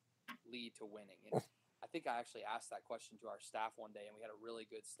think lead to winning? And I think I actually asked that question to our staff one day, and we had a really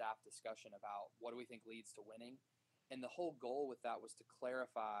good staff discussion about what do we think leads to winning. And the whole goal with that was to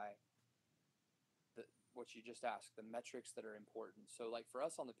clarify what you just asked, the metrics that are important. So like for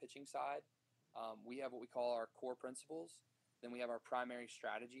us on the pitching side, we have what we call our core principles. Then we have our primary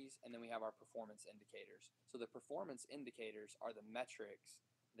strategies, and then we have our performance indicators. So the performance indicators are the metrics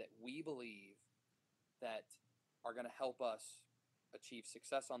that we believe that are going to help us achieve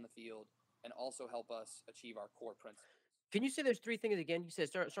success on the field and also help us achieve our core principles. Can you say those three things again? You said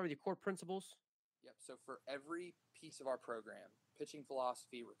start with your core principles. Yep. So for every piece of our program, pitching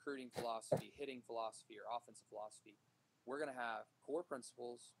philosophy, recruiting philosophy, hitting philosophy, or offensive philosophy, we're going to have core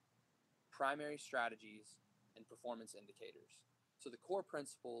principles, primary strategies, and performance indicators. So the core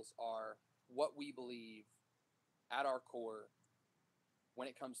principles are what we believe at our core when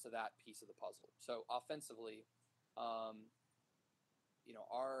it comes to that piece of the puzzle. So offensively, I'm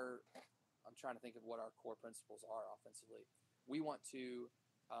trying to think of what our core principles are offensively. We want to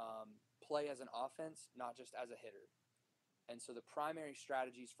play as an offense, not just as a hitter. And so the primary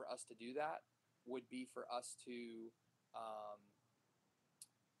strategies for us to do that would be for us to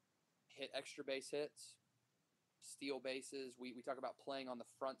hit extra base hits, steal bases. We talk about playing on the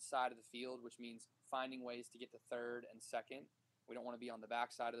front side of the field, which means finding ways to get to third and second. We don't want to be on the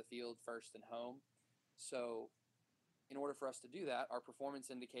back side of the field, first and home. So in order for us to do that, our performance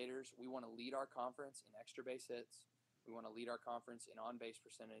indicators, we want to lead our conference in extra base hits. We want to lead our conference in on-base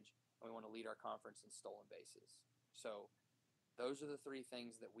percentage, and we want to lead our conference in stolen bases. So those are the three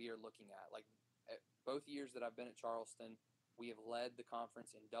things that we are looking at. Like both years that I've been at Charleston, we have led the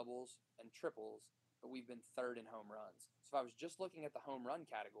conference in doubles and triples, but we've been third in home runs. So if I was just looking at the home run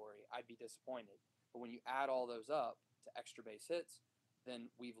category, I'd be disappointed. But when you add all those up, to extra base hits, then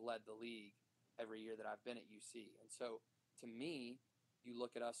we've led the league every year that I've been at UC. And so to me, you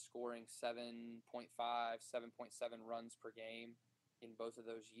look at us scoring 7.5, 7.7 runs per game in both of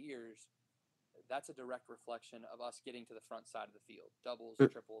those years. That's a direct reflection of us getting to the front side of the field, doubles,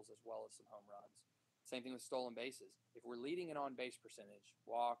 triples, as well as some home runs. Same thing with stolen bases. If we're leading in on base percentage,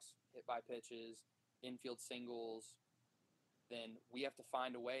 walks, hit by pitches, infield singles, then we have to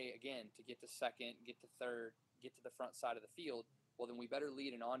find a way, again, to get to second, get to third, get to the front side of the field. Well, then we better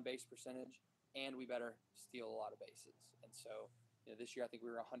lead in on base percentage, and we better steal a lot of bases. And so, this year I think we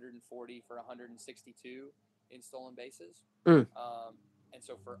were 140 for 162 in stolen bases. Mm. And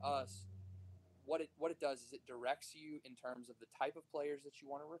so for us, what it does is it directs you in terms of the type of players that you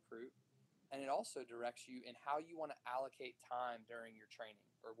want to recruit, and it also directs you in how you want to allocate time during your training,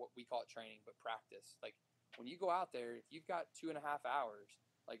 or what we call it training, but practice. Like when you go out there, if you've got 2.5 hours,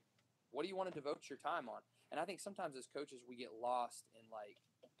 like what do you want to devote your time on? And I think sometimes as coaches we get lost in like,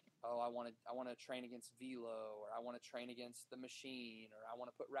 oh, I want to train against velo, or I want to train against the machine, or I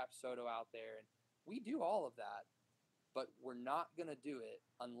want to put Rapsodo out there, and we do all of that, but we're not going to do it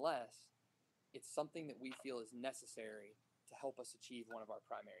unless it's something that we feel is necessary to help us achieve one of our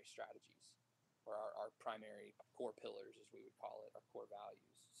primary strategies, or our primary core pillars, as we would call it, our core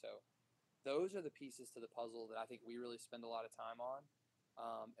values. So those are the pieces to the puzzle that I think we really spend a lot of time on.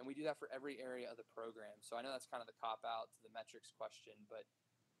 And we do that for every area of the program. So I know that's kind of the cop out to the metrics question, but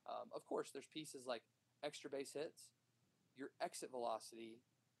of course there's pieces like extra base hits, your exit velocity,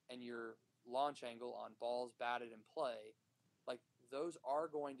 and your launch angle on balls batted in play. Like those are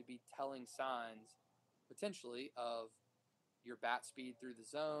going to be telling signs potentially of your bat speed through the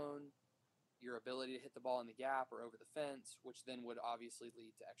zone, your ability to hit the ball in the gap or over the fence, which then would obviously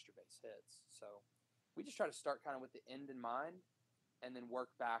lead to extra base hits. So we just try to start kind of with the end in mind, and then work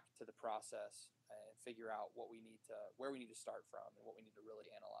back to the process and figure out where we need to start from and what we need to really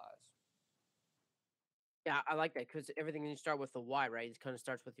analyze. Yeah, I like that because everything you start with the why, right? It kind of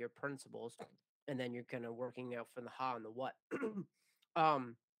starts with your principles, and then you're kind of working out from the how and the what.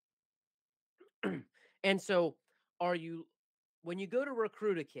 um, and so, are you when you go to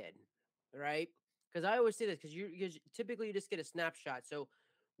recruit a kid, right? Because I always say this because typically you just get a snapshot. So,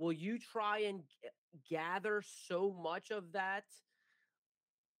 will you try and gather so much of that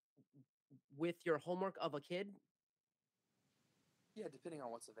with your homework of a kid? Yeah, depending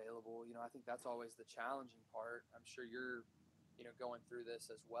on what's available, I think that's always the challenging part. I'm sure you're, going through this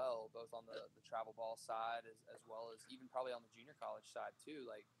as well, both on the travel ball side as well as even probably on the junior college side too.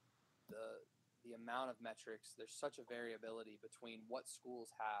 Like the amount of metrics, there's such a variability between what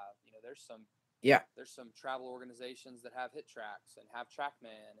schools have. Yeah. There's some travel organizations that have hit tracks and have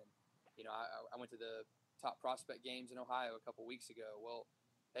TrackMan, and I went to the top prospect games in Ohio a couple weeks ago. Well,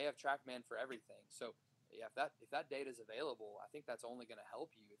 they have TrackMan for everything. So yeah, if that data is available, I think that's only going to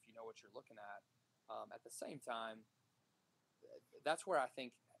help you if you know what you're looking at. At the same time, that's where I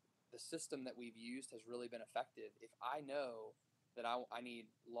think the system that we've used has really been effective. If I know that I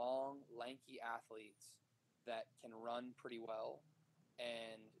need long, lanky athletes that can run pretty well,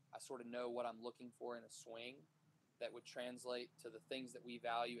 and I sort of know what I'm looking for in a swing that would translate to the things that we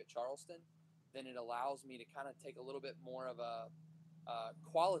value at Charleston, then it allows me to kind of take a little bit more of a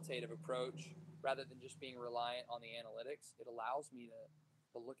qualitative approach rather than just being reliant on the analytics. It allows me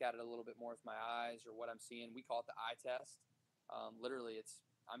to look at it a little bit more with my eyes, or what I'm seeing. We call it the eye test. Literally,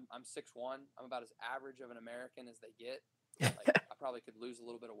 I'm 6'1". I'm about as average of an American as they get. Like I probably could lose a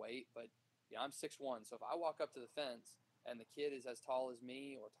little bit of weight, but I'm 6'1". So if I walk up to the fence and the kid is as tall as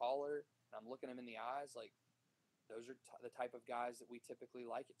me or taller, and I'm looking him in the eyes, like those are the type of guys that we typically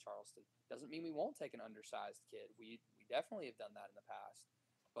like at Charleston. Doesn't mean we won't take an undersized kid. We definitely have done that in the past,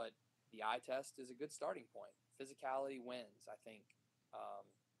 but the eye test is a good starting point. Physicality wins, I think,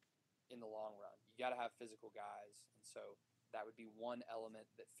 in the long run. You got to have physical guys, and so that would be one element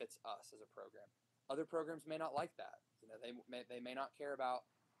that fits us as a program. Other programs may not like that. They may not care about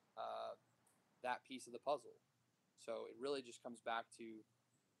that piece of the puzzle. So it really just comes back to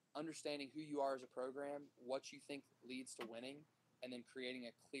understanding who you are as a program, what you think leads to winning, and then creating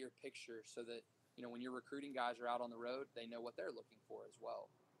a clear picture so that when you're recruiting guys are out on the road, they know what they're looking for as well.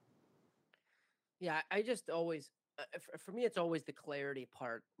 Yeah, I just always for me it's always the clarity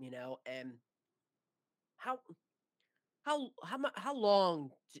part, and how how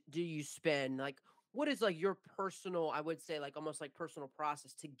long do you spend like what is like your personal, I would say like almost like personal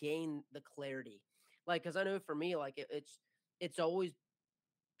process to gain the clarity? Like cuz I know for me like it's always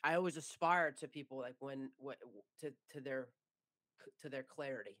I always aspire to people like when what to their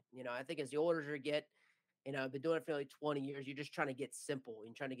clarity. I think as the older you get, I've been doing it for like 20 years, you're just trying to get simple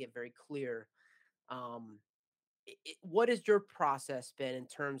and trying to get very clear. Um what has your process been in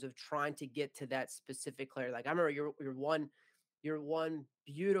terms of trying to get to that specific clarity? Like I remember your one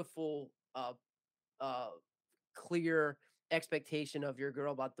beautiful uh clear expectation of your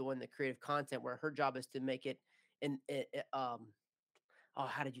girl about doing the creative content where her job is to make it in oh,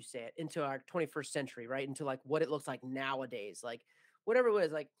 how did you say it? Into our 21st century, right? Into like what it looks like nowadays. Like whatever it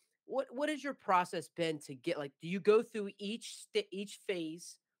was, like what has your process been to get like do you go through each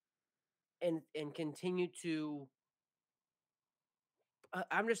phase and continue to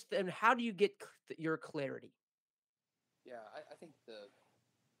I'm just and how do you get your clarity? Yeah, I think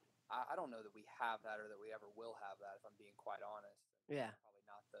I don't know that we have that or that we ever will have that, if I'm being quite honest. Yeah. Probably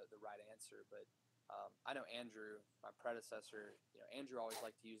not the right answer, but I know Andrew, my predecessor, Andrew always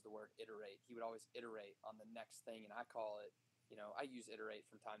liked to use the word iterate. He would always iterate on the next thing, and I call it, I use iterate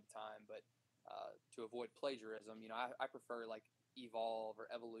from time to time, but to avoid plagiarism, I prefer like evolve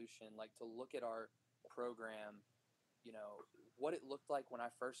or evolution, like to look at our program, you know, what it looked like when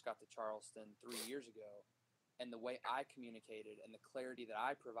I first got to Charleston 3 years ago, and the way I communicated and the clarity that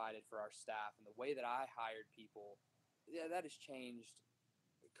I provided for our staff and the way that I hired people, yeah, that has changed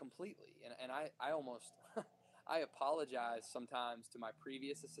completely. And I almost I apologize sometimes to my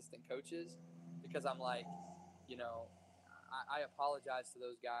previous assistant coaches because I'm like, you know, I apologize to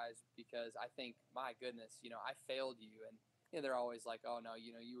those guys because I think, my goodness, I failed you. And they're always like, oh no,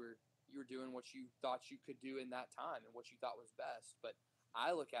 you were doing what you thought you could do in that time and what you thought was best. But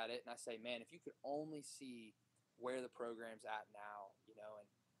I look at it and I say, man, if you could only see where the program's at now, and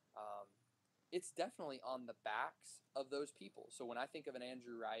it's definitely on the backs of those people. So when I think of an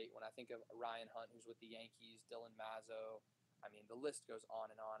Andrew Wright, when I think of Ryan Hunt, who's with the Yankees, Dylan Mazzo, I mean, the list goes on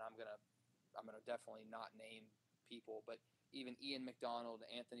and on. I'm gonna definitely not name people, but even Ian McDonald,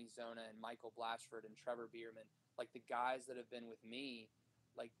 Anthony Zona, and Michael Blatchford and Trevor Bierman, like the guys that have been with me,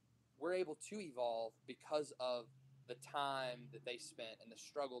 like we're able to evolve because of the time that they spent and the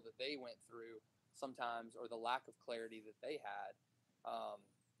struggle that they went through sometimes, or the lack of clarity that they had.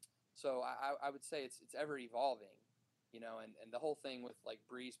 So I would say it's ever evolving, and the whole thing with like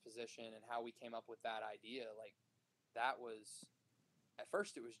Bree's position and how we came up with that idea, like that was, at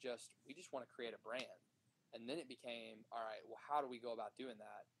first it was just, we just want to create a brand. And then it became, all right, well, how do we go about doing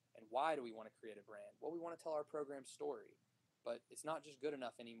that? And why do we want to create a brand? Well, we want to tell our program story, but it's not just good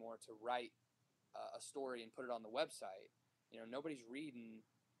enough anymore to write a story and put it on the website. Nobody's reading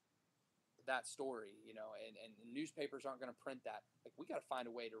that story, and newspapers aren't going to print that. Like, we got to find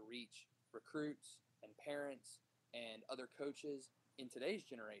a way to reach recruits and parents and other coaches in today's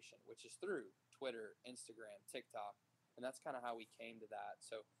generation, which is through Twitter, Instagram, TikTok. And that's kind of how we came to that.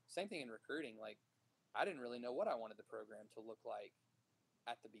 So, same thing in recruiting. Like, I didn't really know what I wanted the program to look like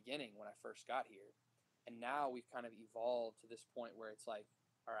at the beginning when I first got here. And now we've kind of evolved to this point where it's like,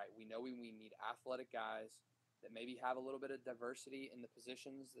 all right, we know we need athletic guys that maybe have a little bit of diversity in the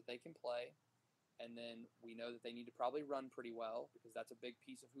positions that they can play. And then we know that they need to probably run pretty well because that's a big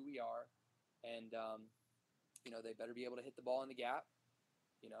piece of who we are. And, they better be able to hit the ball in the gap,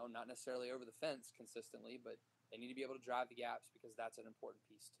 not necessarily over the fence consistently, but they need to be able to drive the gaps because that's an important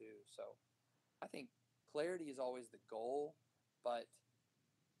piece too. So I think clarity is always the goal, but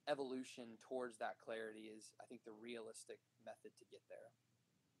evolution towards that clarity is, I think, the realistic method to get there.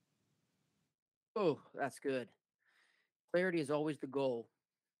 Oh, that's good. Clarity is always the goal,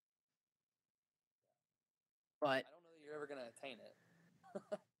 but I don't know that you're ever going to attain it,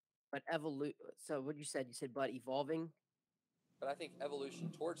 so what you said but evolving. but I think evolution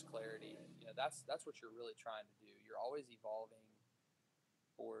towards clarity, that's what you're really trying to do. You're always evolving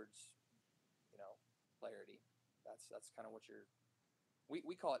towards, you know, clarity. That's kind of what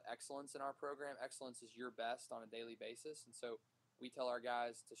we call it excellence in our program. Excellence is your best on a daily basis. And so we tell our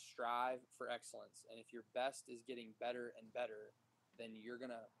guys to strive for excellence. And if your best is getting better and better, then you're going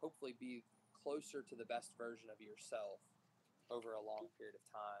to hopefully be closer to the best version of yourself over a long period of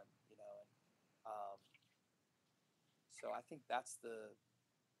time, so I think that's the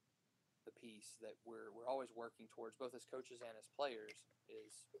piece that we're always working towards, both as coaches and as players,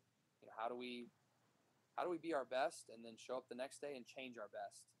 is, how do we be our best and then show up the next day and change our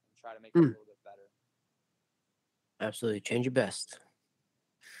best and try to make it a Mm, little bit better. absolutely, change your best.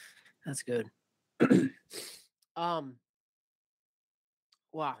 That's good. um,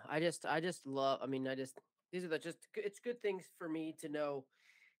 wow, I just love. I mean, these are it's good things for me to know.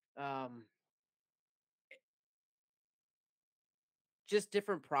 Um, just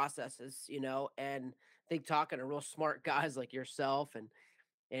different processes, and I think talking to real smart guys like yourself and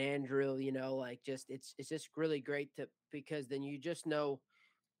Andrew, like just it's just really great to because then you just know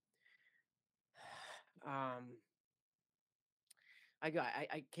um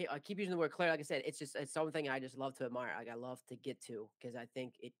I keep using the word clarity. Like I said, it's something I just love to admire. Like I love to get to because I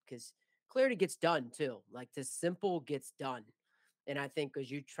think it because clarity gets done too. Like the simple gets done. And I think because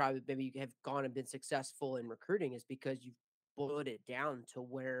you try, maybe you have gone and been successful in recruiting is because you've boiled it down to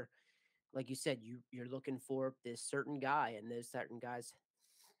where, like you said, you're looking for this certain guy, and those certain guys,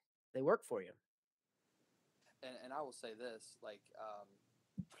 they work for you. And I will say this, like,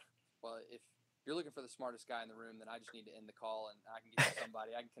 well, if you're looking for the smartest guy in the room, then I just need to end the call and I can get you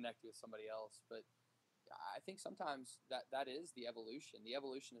somebody. I can connect you with somebody else. But I think sometimes that is the evolution. The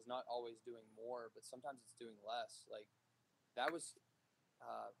evolution is not always doing more, but sometimes it's doing less. Like that was,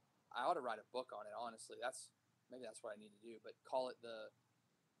 uh, I ought to write a book on it. Honestly, that's what I need to do. But call it the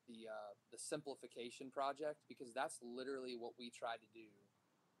simplification project, because that's literally what we tried to do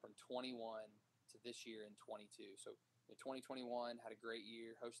from 21 to this year in 22. So in 2021 had a great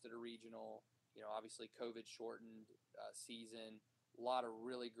year, hosted a regional. Obviously COVID shortened season. A lot of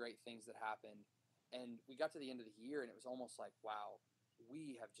really great things that happened, and we got to the end of the year, and it was almost like, wow,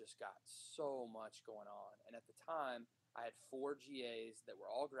 we have just got so much going on. And at the time, I had 4 GAs that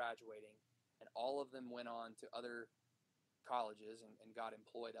were all graduating, and all of them went on to other colleges and got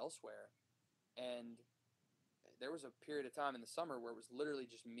employed elsewhere. And there was a period of time in the summer where it was literally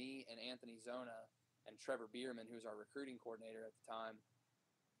just me and Anthony Zona and Trevor Bierman, who was our recruiting coordinator at the time.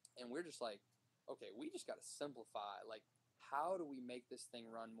 And we're just like, okay, we just got to simplify. Like, how do we make this thing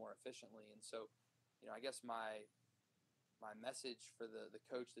run more efficiently? And so, I guess my message for the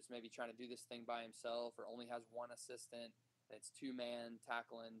coach that's maybe trying to do this thing by himself or only has one assistant and it's 2-man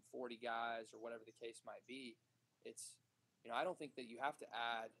tackling 40 guys or whatever the case might be, it's, I don't think that you have to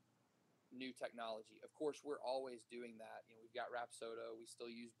add new technology. Of course, we're always doing that. We've got Rapsodo, we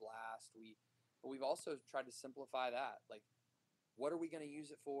still use Blast, but we've also tried to simplify that. Like, what are we going to use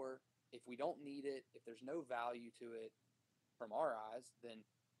it for? If we don't need it, if there's no value to it from our eyes, then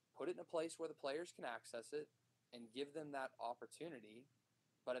put it in a place where the players can access it and give them that opportunity.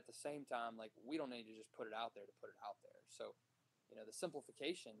 But at the same time, like, we don't need to just put it out there to put it out there. So, the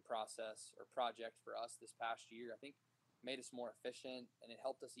simplification process or project for us this past year, I think made us more efficient, and it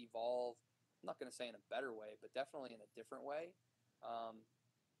helped us evolve. I'm not going to say in a better way, but definitely in a different way,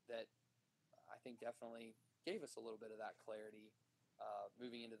 that I think definitely gave us a little bit of that clarity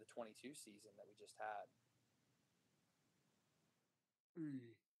moving into the 22 season that we just had.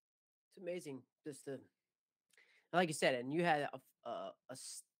 It's amazing just to, like you said, and you had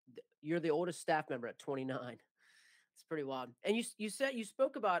you're the oldest staff member at 29. It's pretty wild. And you said you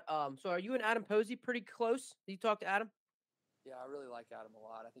spoke about so are you and Adam Posey pretty close? Did you talk to Adam? Yeah, I really like Adam a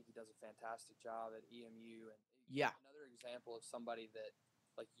lot. I think he does a fantastic job at EMU, and Yeah. another example of somebody that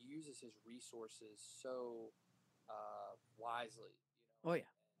like uses his resources so wisely. Oh yeah.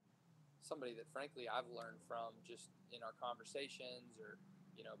 Somebody that frankly I've learned from just in our conversations, or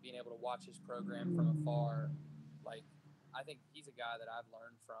being able to watch his program from afar. Like, I think he's a guy that I've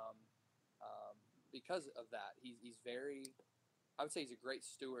learned from because of that. He's very, I would say he's a great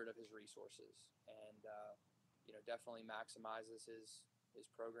steward of his resources, and definitely maximizes his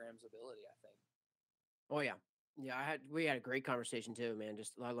program's ability, I think. Oh yeah. Yeah, we had a great conversation too, man.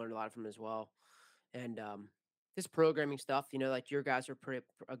 Just I learned a lot from him as well. And this programming stuff, like your guys are pretty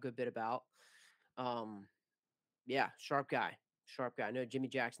a good bit about. Um yeah, sharp guy. Sharp guy. I know Jimmy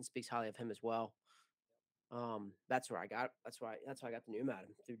Jackson speaks highly of him as well. That's why I got the name at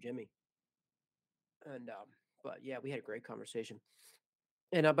him through Jimmy. And but yeah, we had a great conversation.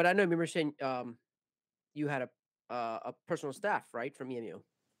 And but I know you were saying you had a personal staff, right, from EMU.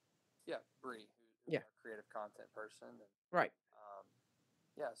 Yeah, Bree, who's Yeah, our creative content person, and right.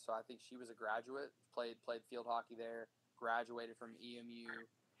 yeah, so I think she was a graduate, played field hockey there, graduated from EMU,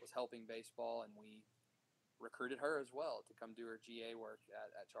 was helping baseball, and we recruited her as well to come do her GA work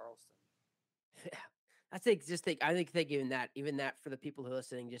at Charleston. Yeah. I think even that for the people who are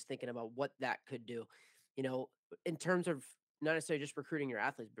listening, just thinking about what that could do, in terms of not necessarily just recruiting your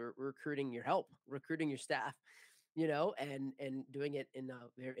athletes, but recruiting your help, recruiting your staff, and doing it in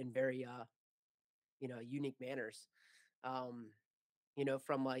very unique manners. Um,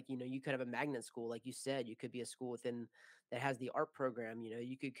 from like, you could have a magnet school, like you said, you could be a school within that has the art program,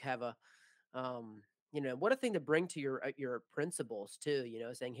 you could have what a thing to bring to your principals too,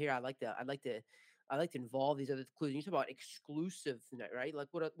 saying, here, I'd like to involve these other inclusion. You talk about exclusive, right? Like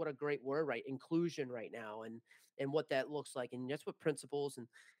what a great word, right? Inclusion right now, and what that looks like, and that's what principals and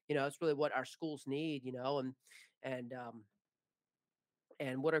that's really what our schools need, and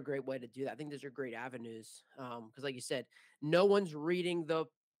and what a great way to do that. I think those are great avenues. Because like you said, no one's reading the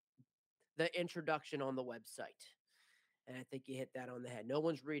introduction on the website. And I think you hit that on the head. No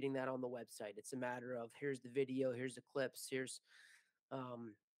one's reading that on the website. It's a matter of here's the video, here's the clips, here's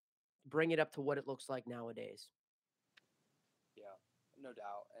bring it up to what it looks like nowadays. Yeah, no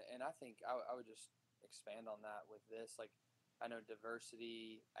doubt. And I think I would just expand on that with this. Like, I know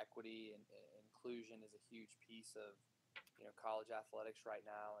diversity, equity, and inclusion is a huge piece of, college athletics right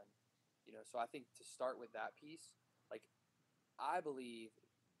now. And, so I think to start with that piece, like, I believe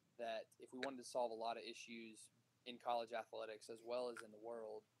that if we wanted to solve a lot of issues in college athletics as well as in the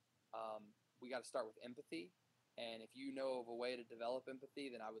world, we got to start with empathy. And if you know of a way to develop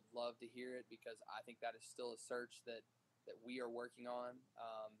empathy, then I would love to hear it, because I think that is still a search that we are working on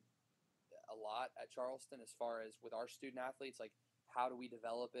a lot at Charleston, as far as with our student athletes. Like, how do we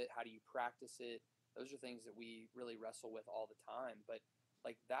develop it? How do you practice it? Those are things that we really wrestle with all the time. But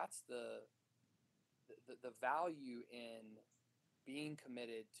like, that's the value in being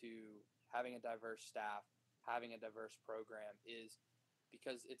committed to having a diverse staff, having a diverse program, is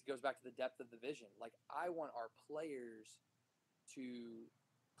because it goes back to the depth of the vision. Like, I want our players to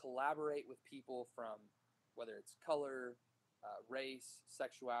collaborate with people from, whether it's color, race,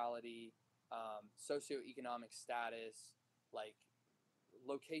 sexuality, socioeconomic status, like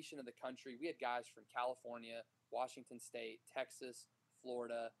location of the country. We had guys from California, Washington State, Texas,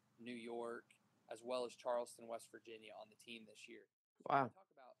 Florida, New York, as well as Charleston, West Virginia on the team this year. Wow. Talk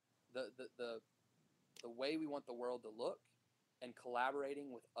about the way we want the world to look, and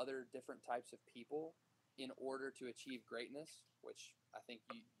collaborating with other different types of people in order to achieve greatness, which I think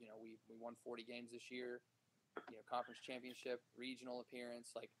we won 40 games this year, conference championship, regional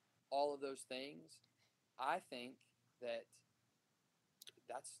appearance, like all of those things. I think that's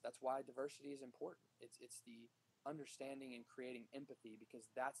why diversity is important. It's the understanding and creating empathy, because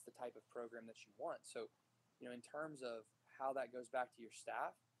that's the type of program that you want. So, in terms of how that goes back to your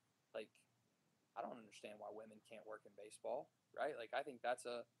staff, like, I don't understand why women can't work in baseball, right? Like, I think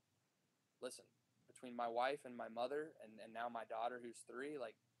listen, between my wife and my mother, and now my daughter who's 3,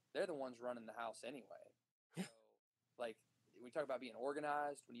 like, they're the ones running the house anyway. So, like, when you talk about being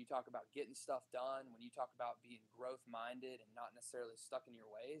organized, when you talk about getting stuff done, when you talk about being growth minded and not necessarily stuck in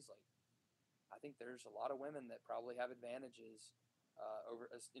your ways, like, I think there's a lot of women that probably have advantages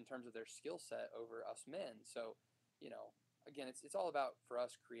over in terms of their skill set over us men. So, again, it's all about, for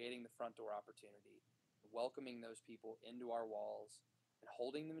us, creating the front door opportunity, welcoming those people into our walls, and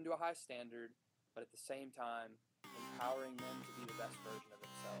holding them to a high standard, but at the same time empowering them to be the best version of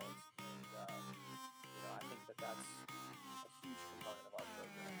themselves. And I think that's a huge component of our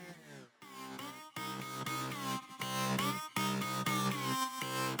program.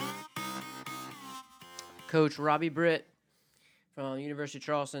 Coach Robbie Britt from University of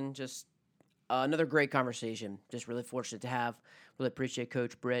Charleston, just another great conversation. Just really fortunate to have. Really appreciate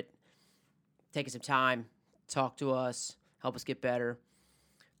Coach Britt taking some time, talk to us, help us get better,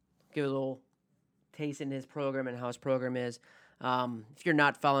 give a little taste in his program and how his program is. If you're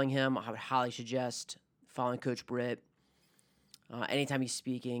not following him, I would highly suggest following Coach Britt. Anytime he's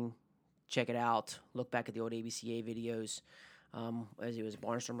speaking, check it out. Look back at the old ABCA videos as he was a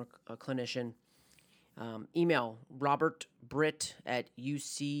Barnstormer clinician. Email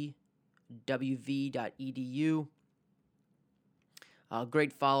robertbritt@ucwv.edu.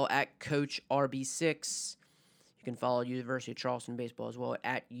 Great follow at Coach RB6. You can follow University of Charleston baseball as well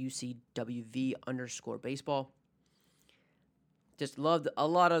at UCWV_baseball. Just loved a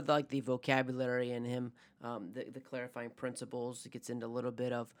lot of the vocabulary in him, the clarifying principles. It gets into a little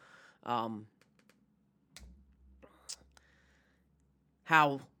bit of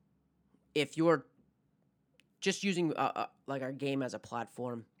how, if you're just using our game as a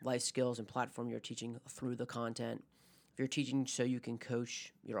platform, life skills and platform you're teaching through the content. If you're teaching so you can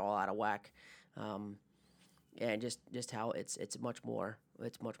coach, you're all out of whack. And just how it's much more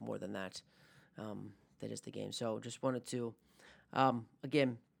than that. That is the game. So just wanted to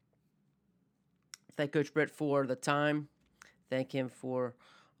again thank Coach Britt for the time. Thank him for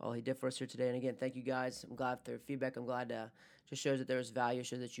all he did for us here today. And again, thank you guys. I'm glad for their feedback. I'm glad just shows that there's value,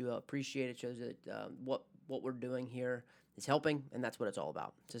 shows that you appreciate it, shows that what we're doing here is helping, and that's what it's all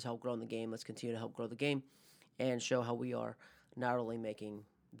about. It's just help grow the game. Let's continue to help grow the game and show how we are not only making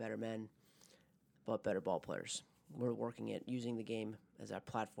better men, but better ball players. We're working at using the game as our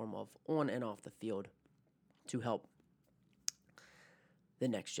platform of on and off the field to help the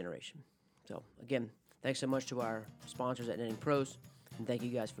next generation. So again, thanks so much to our sponsors at Netting Pros, and thank you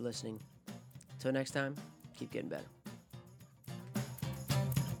guys for listening. Until next time, keep getting better.